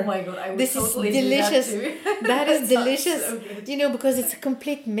cauliflower. Oh my god, I would this totally is delicious. do that too. That is delicious. So good. Because it's a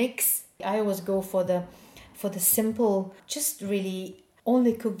complete mix. I always go for the simple, just really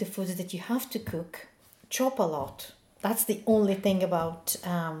only cook the foods that you have to cook. Chop a lot. That's the only thing about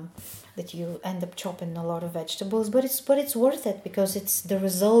that you end up chopping a lot of vegetables, but it's worth it, because it's the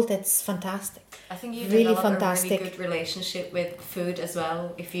result. It's fantastic. I think you really develop fantastic. a really good relationship with food as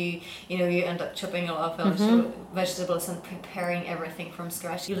well. If you end up chopping a lot of vegetables and preparing everything from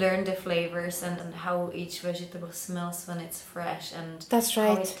scratch, you learn the flavors and how each vegetable smells when it's fresh, and that's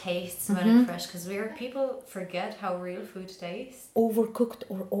how right. it tastes when it's fresh. Because people forget how real food tastes. Overcooked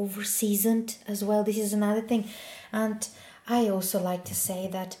or over seasoned as well. This is another thing, and I also like to say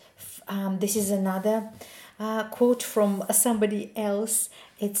that this is another quote from somebody else.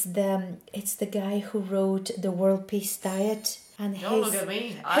 It's the guy who wrote the World Peace Diet, and Look at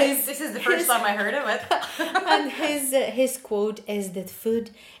me! This is the first time I heard of it. And his quote is that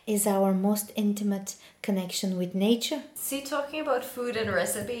food is our most intimate connection with nature. See, talking about food and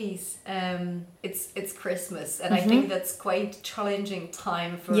recipes, it's Christmas, and I think that's quite challenging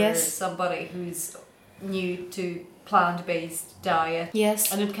time for somebody who's new to plant-based diet.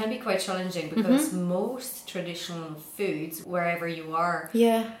 Yes. And it can be quite challenging because most traditional foods, wherever you are,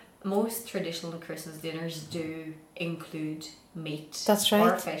 most traditional Christmas dinners do include meat. That's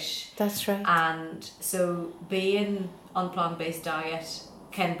right. Or fish. That's right. And so being on plant-based diet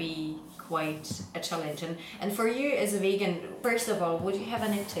can be quite a challenge. And for you as a vegan, first of all, would you have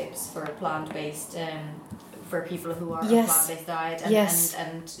any tips for plant-based for people who are on a plant-based diet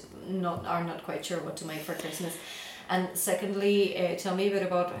and are not quite sure what to make for Christmas? And secondly, tell me a bit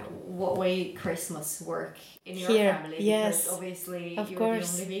about what way Christmas work in your family. Because obviously you're the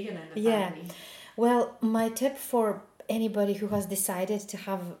only vegan in the family. Well, my tip for anybody who has decided to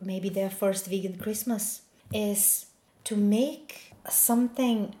have maybe their first vegan Christmas is to make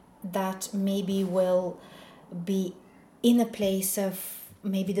something that maybe will be in a place of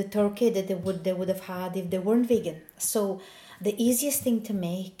maybe the turkey that they would have had if they weren't vegan. So the easiest thing to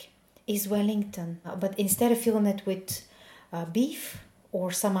make is Wellington, but instead of filling it with beef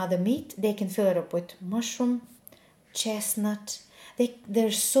or some other meat, they can fill it up with mushroom, chestnut.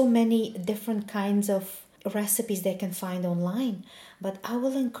 There's so many different kinds of recipes they can find online, but I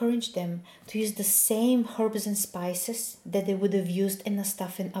will encourage them to use the same herbs and spices that they would have used in the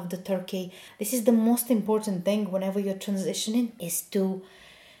stuffing of the turkey. This is the most important thing whenever you're transitioning, is to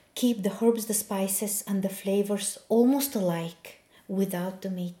keep the herbs, the spices, and the flavors almost alike without the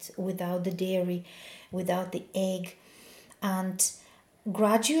meat, without the dairy, without the egg. And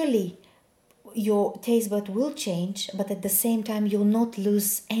gradually, your taste bud will change, but at the same time you'll not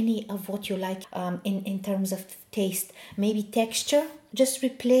lose any of what you like in terms of taste. Maybe texture, just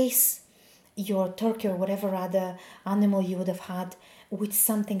replace your turkey or whatever other animal you would have had with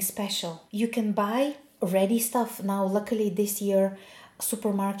something special. You can buy ready stuff now. Luckily this year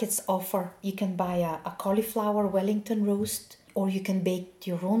supermarkets offer, you can buy a cauliflower Wellington roast, or you can bake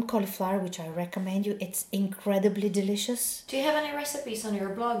your own cauliflower, which I recommend you. It's incredibly delicious. Do you have any recipes on your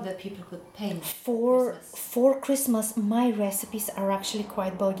blog that people could paint For Christmas, my recipes are actually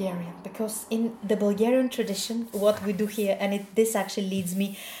quite Bulgarian, because in the Bulgarian tradition, what we do here, and this actually leads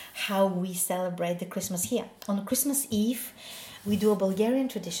me how we celebrate the Christmas here. On Christmas Eve, we do a Bulgarian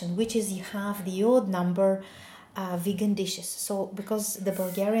tradition, which is you have the odd number vegan dishes. So because the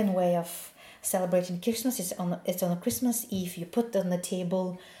Bulgarian way of celebrating Christmas is on a Christmas Eve, you put on the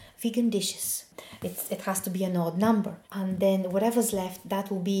table vegan dishes. It has to be an odd number, and then whatever's left,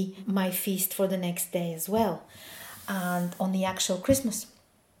 that will be my feast for the next day as well. And on the actual Christmas,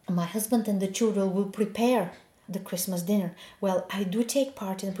 my husband and the children will prepare the Christmas dinner. Well, I do take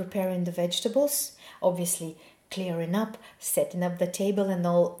part in preparing the vegetables, obviously clearing up, setting up the table and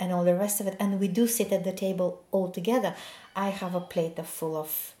all the rest of it, and we do sit at the table all together. I have a plate full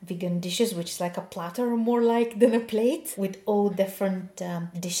of vegan dishes, which is like a platter more like than a plate, with all different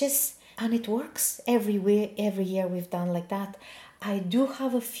dishes, and it works every year we've done like that. I do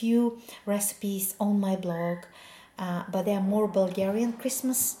have a few recipes on my blog, but they are more Bulgarian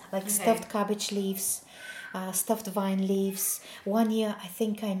Christmas, like stuffed cabbage leaves, stuffed vine leaves. One year I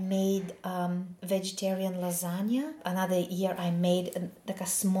think I made vegetarian lasagna. Another year I made like a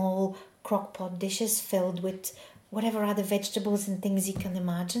small crock pot dishes filled with whatever other vegetables and things you can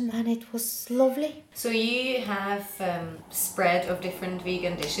imagine, and it was lovely. So you have spread of different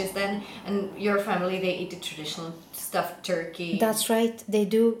vegan dishes then, and your family, they eat the traditional stuffed turkey? That's right, they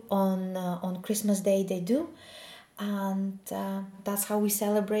do. On Christmas Day they do. And that's how we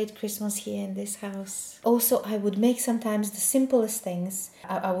celebrate Christmas here in this house. Also, I would make sometimes the simplest things.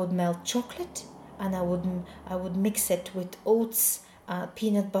 I would melt chocolate, and I would mix it with oats,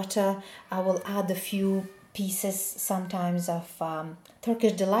 peanut butter. I will add a few pieces sometimes of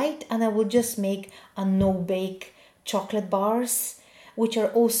Turkish Delight, and I would just make a no-bake chocolate bars, which are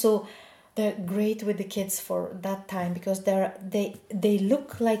also they're great with the kids for that time, because they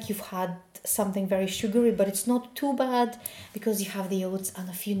look like you've had something very sugary, but it's not too bad because you have the oats and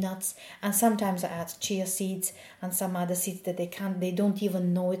a few nuts, and sometimes I add chia seeds and some other seeds that they don't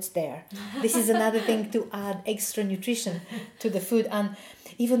even know it's there. This is another thing to add extra nutrition to the food. And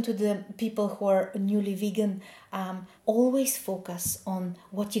even to the people who are newly vegan, always focus on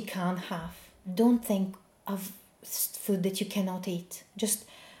what you can have. Don't think of food that you cannot eat. Just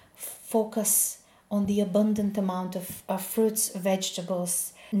focus on the abundant amount of fruits,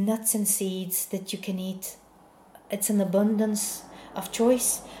 vegetables, nuts and seeds that you can eat. It's an abundance of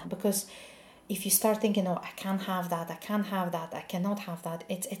choice, because if you start thinking, oh, I can't have that, I can't have that, I cannot have that,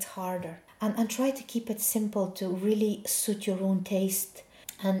 it's harder. And try to keep it simple to really suit your own taste.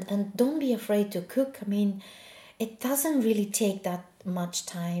 And don't be afraid to cook. I mean, it doesn't really take that much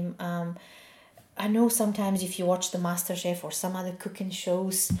time. I know sometimes if you watch the MasterChef or some other cooking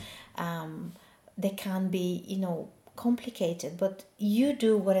shows, they can be, complicated, but you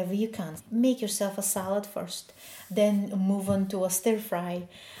do whatever you can. Make yourself a salad first, then move on to a stir fry,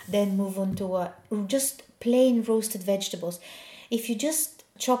 then move on to just plain roasted vegetables. If you just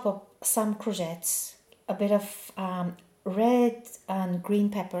chop up some courgettes, a bit of red and green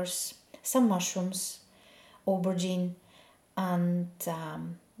peppers, some mushrooms, aubergine, and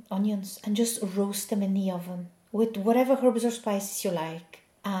onions, and just roast them in the oven with whatever herbs or spices you like,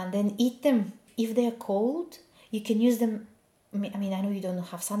 and then eat them. If they're cold, you can use them. I mean, I know you don't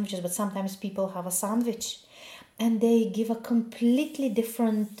have sandwiches, but sometimes people have a sandwich, and they give a completely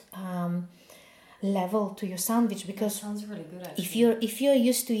different level to your sandwich. Because that sounds really good, actually. If you're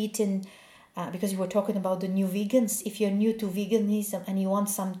used to eating, because you were talking about the new vegans, if you're new to veganism and you want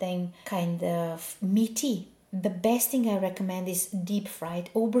something kind of meaty, the best thing I recommend is deep fried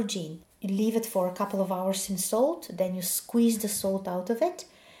aubergine. You leave it for a couple of hours in salt, then you squeeze the salt out of it,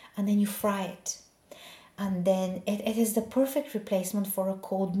 and then you fry it. And then it is the perfect replacement for a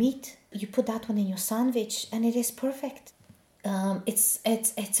cold meat. You put that one in your sandwich and it is perfect.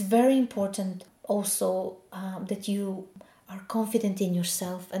 It's very important also that you are confident in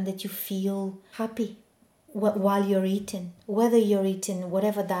yourself and that you feel happy while you're eating. Whether you're eating,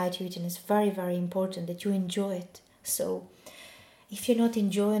 whatever diet you're eating, is very, very important that you enjoy it. So If you're not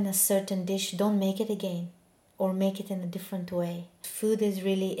enjoying a certain dish, don't make it again or make it in a different way. Food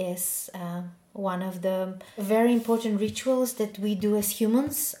is one of the very important rituals that we do as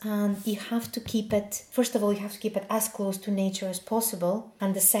humans, and you have to keep it, first of all, you have to keep it as close to nature as possible,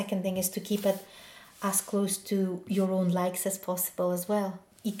 and the second thing is to keep it as close to your own likes as possible as well.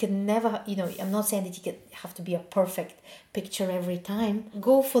 You can never, I'm not saying that you have to be a perfect picture every time.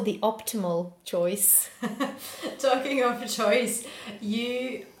 Go for the optimal choice. Talking of choice,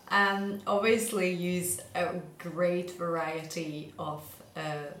 you obviously use a great variety of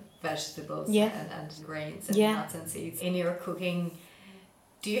vegetables and grains and nuts and seeds in your cooking.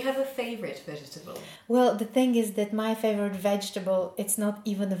 Do you have a favorite vegetable? Well, the thing is that my favorite vegetable, it's not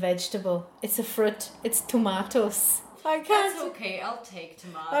even a vegetable. It's a fruit. It's tomatoes. That's okay, I'll take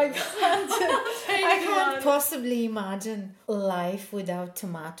tomatoes. I can't possibly imagine life without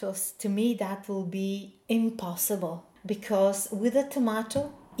tomatoes. To me, that will be impossible. Because with a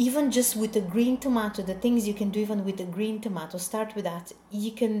tomato, even just with a green tomato, the things you can do even with a green tomato, start with that.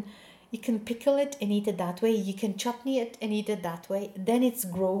 You can pickle it and eat it that way. You can chutney it and eat it that way. Then it's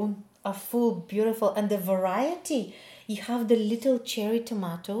grown a full, beautiful, and the variety. You have the little cherry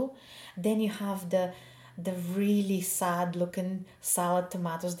tomato, then you have the really sad looking salad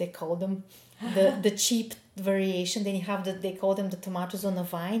tomatoes, they call them, the cheap variation. Then you have they call them the tomatoes on a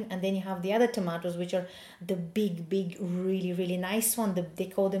vine, and then you have the other tomatoes, which are the big really really nice one. They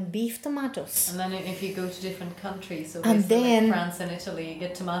call them beef tomatoes. And then if you go to different countries, so like France and Italy, you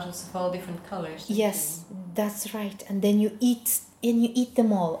get tomatoes of all different colors. Yes, that's right. And then you eat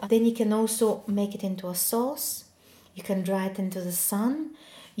them all. Then you can also make it into a sauce. You can dry it into the sun.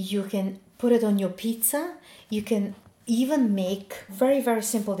 You can put it on your pizza. You can even make very, very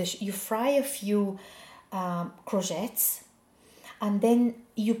simple dish. You fry a few courgettes, and then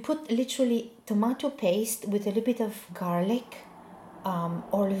you put literally tomato paste with a little bit of garlic,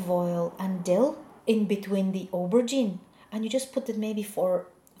 olive oil and dill in between the aubergine, and you just put it maybe for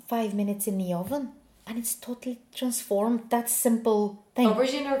 5 minutes in the oven, and it's totally transformed. That simple thing.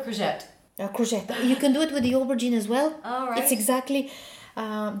 Aubergine or courgette? Courgette. You can do it with the aubergine as well. All right. It's exactly...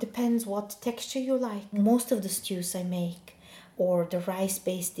 depends what texture you like. Most of the stews I make, or the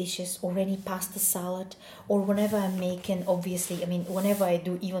rice-based dishes, or any pasta salad, or whenever I'm making, obviously, whenever I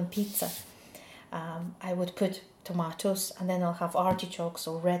do even pizza, I would put tomatoes, and then I'll have artichokes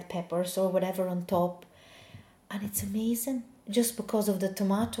or red peppers or whatever on top, and it's amazing just because of the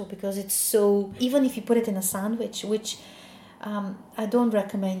tomato, because it's so, even if you put it in a sandwich, which I don't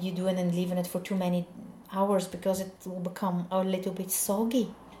recommend you doing and leaving it for too many hours, because it will become a little bit soggy.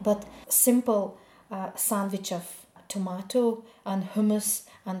 But simple sandwich of tomato and hummus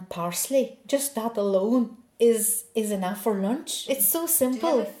and parsley, just that alone is enough for lunch. It's so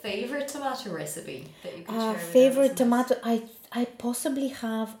simple. Do you have a favorite tomato recipe that you can share with favorite tomato, I possibly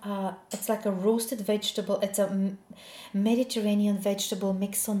have it's like a roasted vegetable. It's a Mediterranean vegetable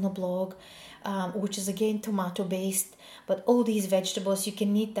mix on the blog, which is again tomato based. But all these vegetables, you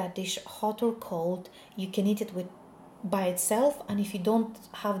can eat that dish hot or cold. You can eat it by itself, and if you don't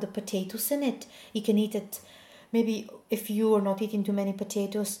have the potatoes in it, you can eat it. Maybe if you are not eating too many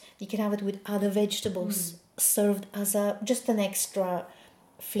potatoes, you can have it with other vegetables served as just an extra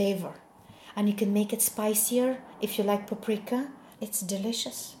flavor. And you can make it spicier if you like paprika. It's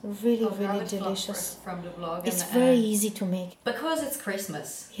delicious, really delicious. From the blog. It's very easy to make. Because it's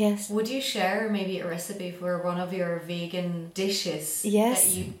Christmas. Yes. Would you share maybe a recipe for one of your vegan dishes that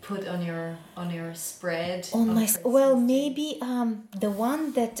you put on your spread? Maybe the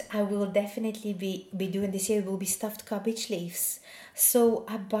one that I will definitely be doing this year will be stuffed cabbage leaves. So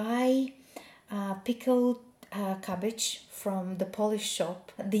I buy pickled cabbage from the Polish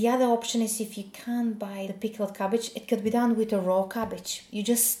shop. The other option is, if you can't buy the pickled cabbage, it could be done with a raw cabbage. You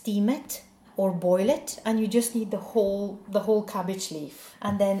just steam it or boil it, and you just need the whole cabbage leaf.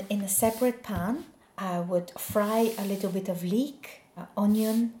 And then in a separate pan, I would fry a little bit of leek,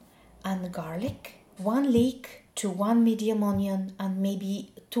 onion and garlic. 1 leek to 1 medium onion, and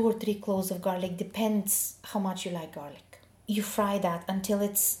maybe 2 or 3 cloves of garlic, depends how much you like garlic. You fry that until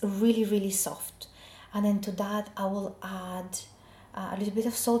it's really, really soft. And then to that, I will add a little bit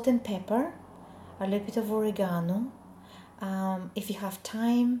of salt and pepper, a little bit of oregano, if you have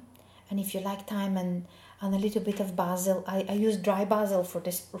time, and if you like thyme, and a little bit of basil. I use dry basil for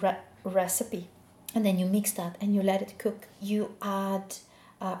this recipe. And then you mix that and you let it cook. You add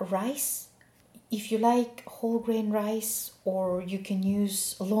rice. If you like whole grain rice, or you can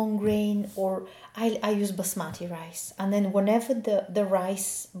use long grain, or I use basmati rice. And then whenever the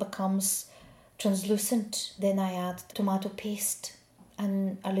rice becomes translucent, then I add tomato paste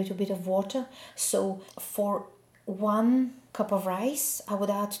and a little bit of water. So for 1 cup of rice, I would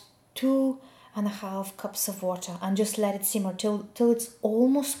add 2.5 cups of water and just let it simmer till it's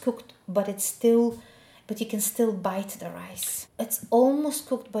almost cooked, but you can still bite the rice. It's almost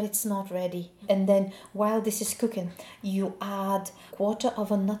cooked, but it's not ready. And then while this is cooking, you add 1/4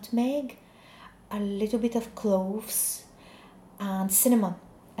 of a nutmeg, a little bit of cloves and cinnamon,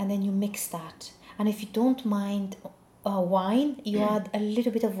 and then you mix that. And if you don't mind wine, you add a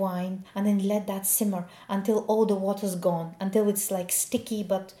little bit of wine and then let that simmer until all the water's gone, until it's like sticky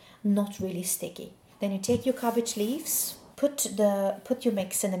but not really sticky. Then you take your cabbage leaves, put your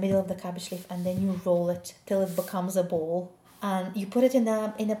mix in the middle of the cabbage leaf, and then you roll it till it becomes a ball. And you put it in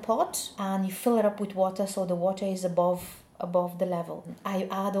a pot and you fill it up with water so the water is above the level. I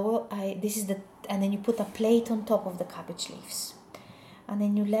add oil. And then you put a plate on top of the cabbage leaves, and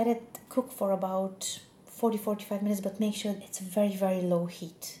then you let it cook for about 40-45 minutes, but make sure it's very, very low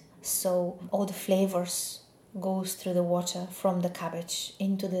heat, so all the flavors goes through the water from the cabbage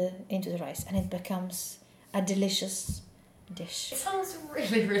into the rice, and it becomes a delicious dish. It sounds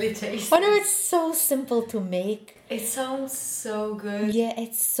really, really tasty. I know, it's so simple to make. It sounds so good. Yeah,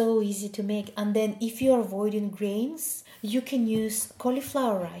 it's so easy to make. And then if you're avoiding grains, you can use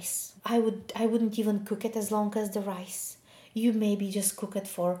cauliflower rice. I wouldn't even cook it as long as the rice. You maybe just cook it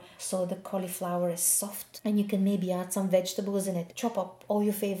so the cauliflower is soft, and you can maybe add some vegetables in it. Chop up all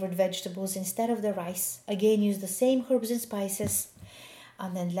your favorite vegetables instead of the rice. Again, use the same herbs and spices,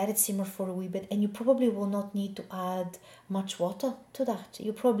 and then let it simmer for a wee bit. And you probably will not need to add much water to that.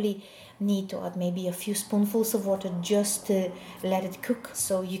 You probably need to add maybe a few spoonfuls of water just to let it cook.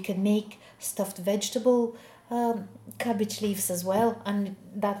 So you can make stuffed vegetable cabbage leaves as well, and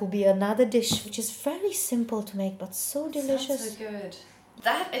that will be another dish which is very simple to make but so delicious. Sounds so good.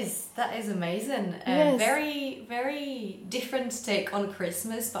 That is amazing. Yes. Very, very different take on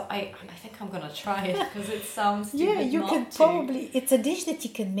Christmas, but I think I'm gonna try it because it sounds stupid. Yeah, you can probably. It's a dish that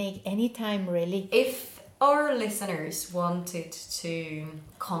you can make anytime, really. If our listeners wanted to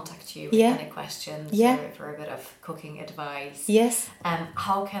contact you with any questions or for a bit of cooking advice,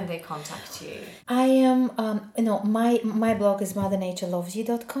 how can they contact you? I am, my blog is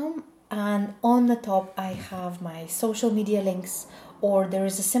mothernaturelevesyou.com, and on the top I have my social media links, or there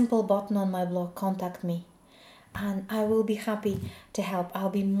is a simple button on my blog, contact me, and I will be happy to help.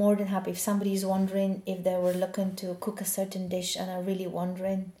 I'll be more than happy if somebody is wondering if they were looking to cook a certain dish and are really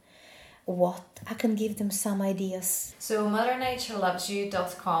wondering what, I can give them some ideas. So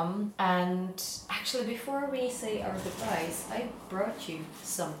mothernaturelevesyou.com, and actually before we say our goodbyes, I brought you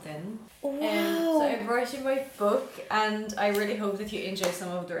something. Wow. So I brought you my book, and I really hope that you enjoy some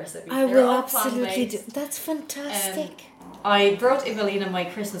of the recipes. I will absolutely do. That's fantastic. I brought Evelina my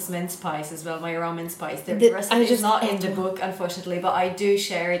Christmas mince pies as well, my raw mince pies. The recipe is not in the book, unfortunately, but I do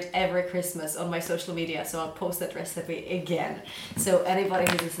share it every Christmas on my social media, so I'll post that recipe again. So anybody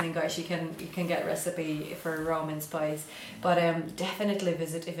who's listening, guys, you can get a recipe for raw mince pies. But definitely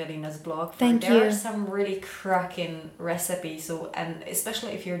visit Evelina's blog. There are some really cracking recipes. So, and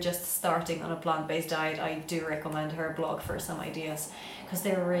especially if you're just starting on a plant-based diet, I do recommend her blog for some ideas, because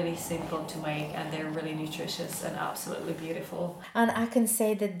they're really simple to make and they're really nutritious and absolutely beautiful. And I can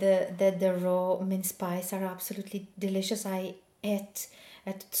say that the raw mince pies are absolutely delicious. I ate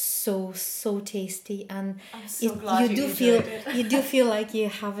it so tasty, and I'm so glad you enjoyed it. You do feel like you're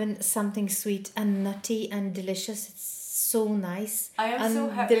having something sweet and nutty and delicious. It's so nice. I am so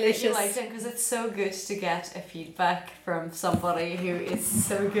happy that you liked it, because it's so good to get a feedback from somebody who is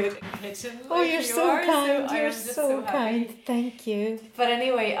so good in the kitchen. Oh, you're so kind. You're so kind. Thank you. But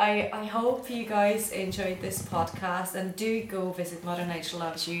anyway, I hope you guys enjoyed this podcast, and do go visit Mother Nature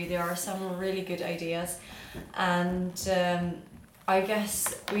Loves You. There are some really good ideas, and I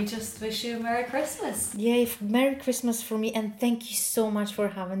guess we just wish you a Merry Christmas. Yeah, Merry Christmas for me, and thank you so much for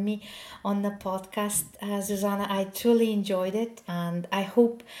having me on the podcast, Susanna. I truly enjoyed it, and I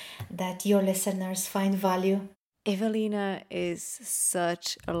hope that your listeners find value. Evelina is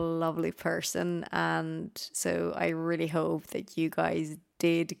such a lovely person, and so I really hope that you guys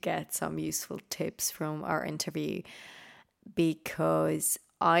did get some useful tips from our interview, because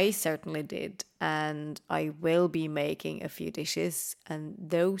I certainly did, and I will be making a few dishes, and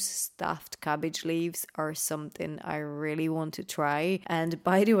those stuffed cabbage leaves are something I really want to try. And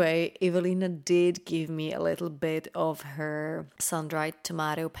by the way, Evelina did give me a little bit of her sun-dried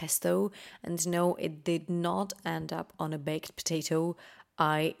tomato pesto, and no, it did not end up on a baked potato.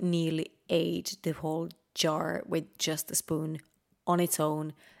 I nearly ate the whole jar with just a spoon on its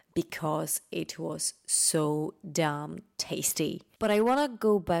own. because it was so damn tasty. But I want to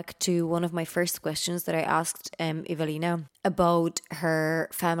go back to one of my first questions that I asked Evelina about her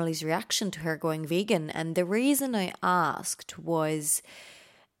family's reaction to her going vegan. And the reason I asked was,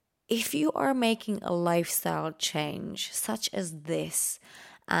 if you are making a lifestyle change such as this,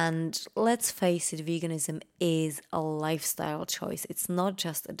 and let's face it, veganism is a lifestyle choice. It's not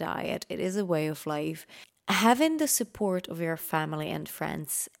just a diet, it is a way of life. Having the support of your family and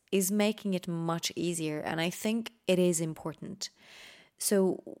friends is making it much easier, and I think it is important.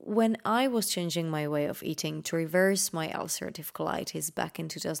 So, when I was changing my way of eating to reverse my ulcerative colitis back in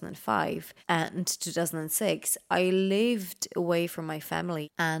 2005 and 2006, I lived away from my family,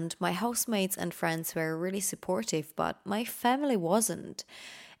 and my housemates and friends were really supportive, but my family wasn't.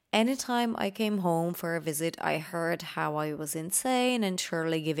 Anytime I came home for a visit, I heard how I was insane and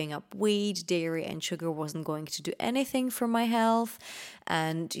surely giving up wheat, dairy, and sugar wasn't going to do anything for my health.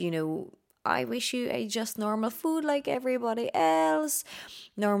 And, I wish you ate just normal food like everybody else.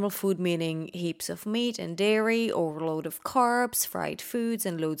 Normal food meaning heaps of meat and dairy, overload of carbs, fried foods,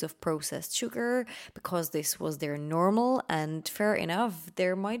 and loads of processed sugar, because this was their normal. And fair enough,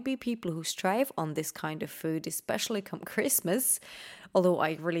 there might be people who strive on this kind of food, especially come Christmas. Although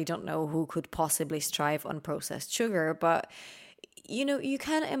I really don't know who could possibly strive on processed sugar, but you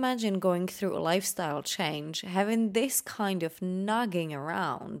can imagine going through a lifestyle change, having this kind of nagging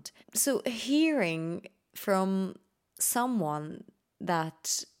around. So hearing from someone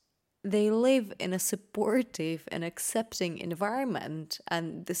that they live in a supportive and accepting environment,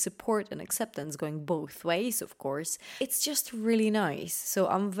 and the support and acceptance going both ways, of course, it's just really nice. So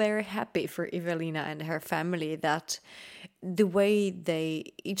I'm very happy for Evelina and her family that the way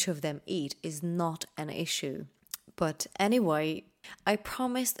each of them eat is not an issue. But anyway, I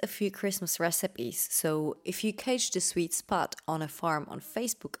promised a few Christmas recipes, so if you catch the Sweet Spud on a farm on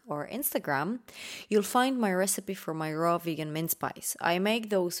Facebook or Instagram, you'll find my recipe for my raw vegan mince pies. I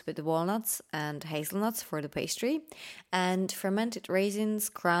make those with walnuts and hazelnuts for the pastry, and fermented raisins,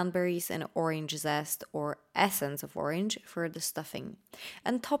 cranberries, and orange zest or essence of orange for the stuffing,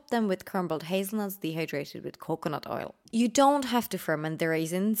 and top them with crumbled hazelnuts dehydrated with coconut oil. You don't have to ferment the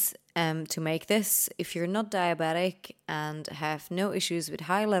raisins to make this. If you're not diabetic and have no issues with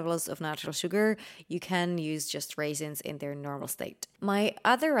high levels of natural sugar, you can use just raisins in their normal state. My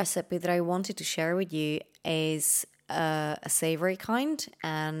other recipe that I wanted to share with you is a savory kind,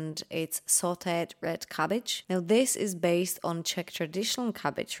 and it's sauteed red cabbage. Now, this is based on Czech traditional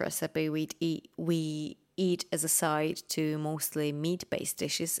cabbage recipe we eat as a side to mostly meat-based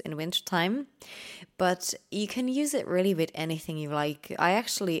dishes in wintertime, but you can use it really with anything you like. I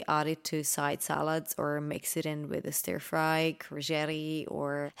actually add it to side salads or mix it in with a stir fry, courgette,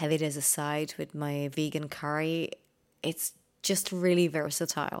 or have it as a side with my vegan curry. It's just really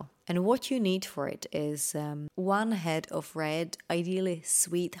versatile. And what you need for it is 1 head of red, ideally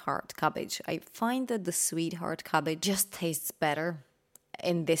sweetheart cabbage. I find that the sweetheart cabbage just tastes better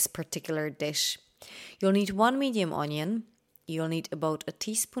in this particular dish. You'll need 1 medium onion. You'll need about a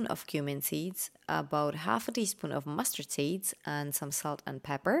teaspoon of cumin seeds, about half a teaspoon of mustard seeds, and some salt and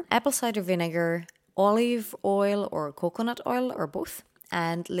pepper, apple cider vinegar, olive oil or coconut oil or both,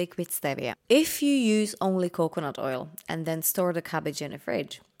 and liquid stevia. If you use only coconut oil and then store the cabbage in the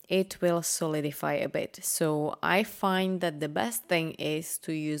fridge, it will solidify a bit. So I find that the best thing is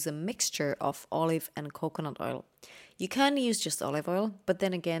to use a mixture of olive and coconut oil. You can use just olive oil, but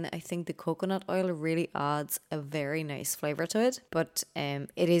then again, I think the coconut oil really adds a very nice flavor to it. But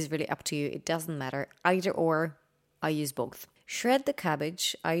it is really up to you. It doesn't matter. Either or, I use both. Shred the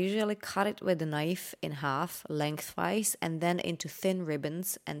cabbage. I usually cut it with a knife in half, lengthwise, and then into thin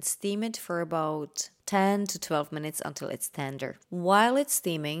ribbons, and steam it for about 10 to 12 minutes until it's tender. While it's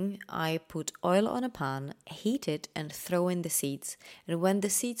steaming, I put oil on a pan, heat it, and throw in the seeds. And when the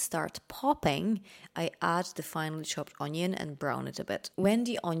seeds start popping, I add the finely chopped onion and brown it a bit. When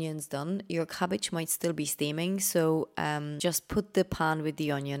the onion's done, your cabbage might still be steaming, so just put the pan with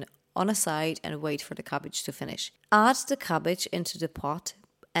the onion on a side and wait for the cabbage to finish. Add the cabbage into the pot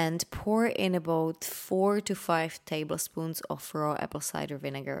and pour in about 4 to 5 tablespoons of raw apple cider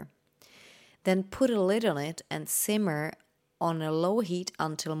vinegar. Then put a lid on it and simmer on a low heat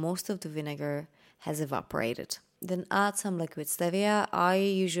until most of the vinegar has evaporated. Then add some liquid stevia. I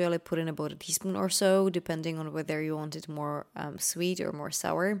usually put in about a teaspoon or so, depending on whether you want it more sweet or more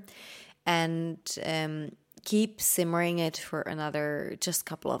sour. And keep simmering it for another just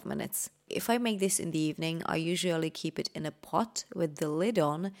couple of minutes. If I make this in the evening, I usually keep it in a pot with the lid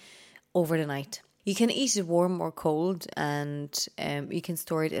on over the night. You can eat it warm or cold, and you can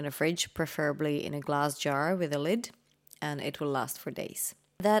store it in a fridge, preferably in a glass jar with a lid, and it will last for days.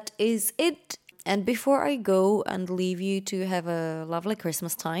 that is it. And before I go and leave you to have a lovely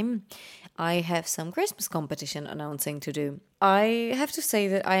Christmas time, I have some Christmas competition announcing to do. I have to say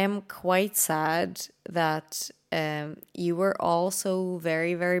that I am quite sad that you were all so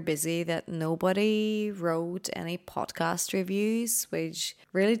very, very busy that nobody wrote any podcast reviews, which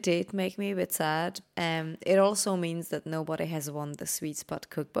really did make me a bit sad. It also means that nobody has won the Sweet Spud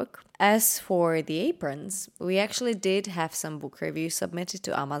cookbook. As for the aprons, we actually did have some book reviews submitted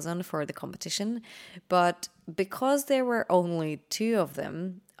to Amazon for the competition, but because there were only 2 of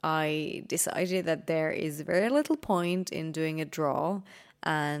them, I decided that there is very little point in doing a draw.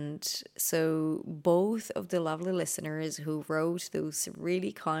 And so both of the lovely listeners who wrote those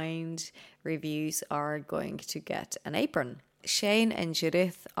really kind reviews are going to get an apron. Shane and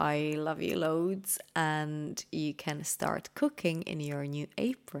Judith, I love you loads, and you can start cooking in your new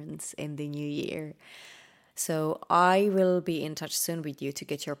aprons in the new year. So I will be in touch soon with you to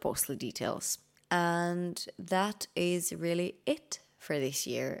get your postal details. And that is really it for this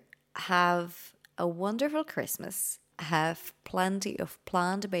year. Have a wonderful Christmas. Have plenty of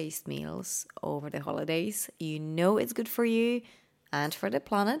plant-based meals over the holidays. You know it's good for you and for the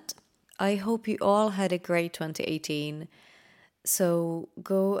planet. I hope you all had a great 2018. So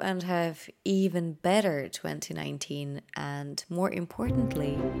go and have even better 2019, and more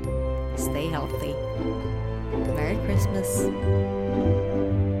importantly, stay healthy. Merry Christmas.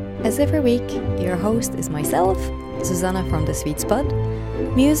 As every week, your host is myself, Susanna from the Sweet Spud.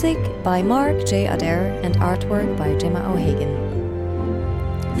 Music by Mark J. Adair and artwork by Gemma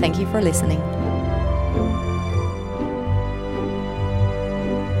O'Hagan. Thank you for listening.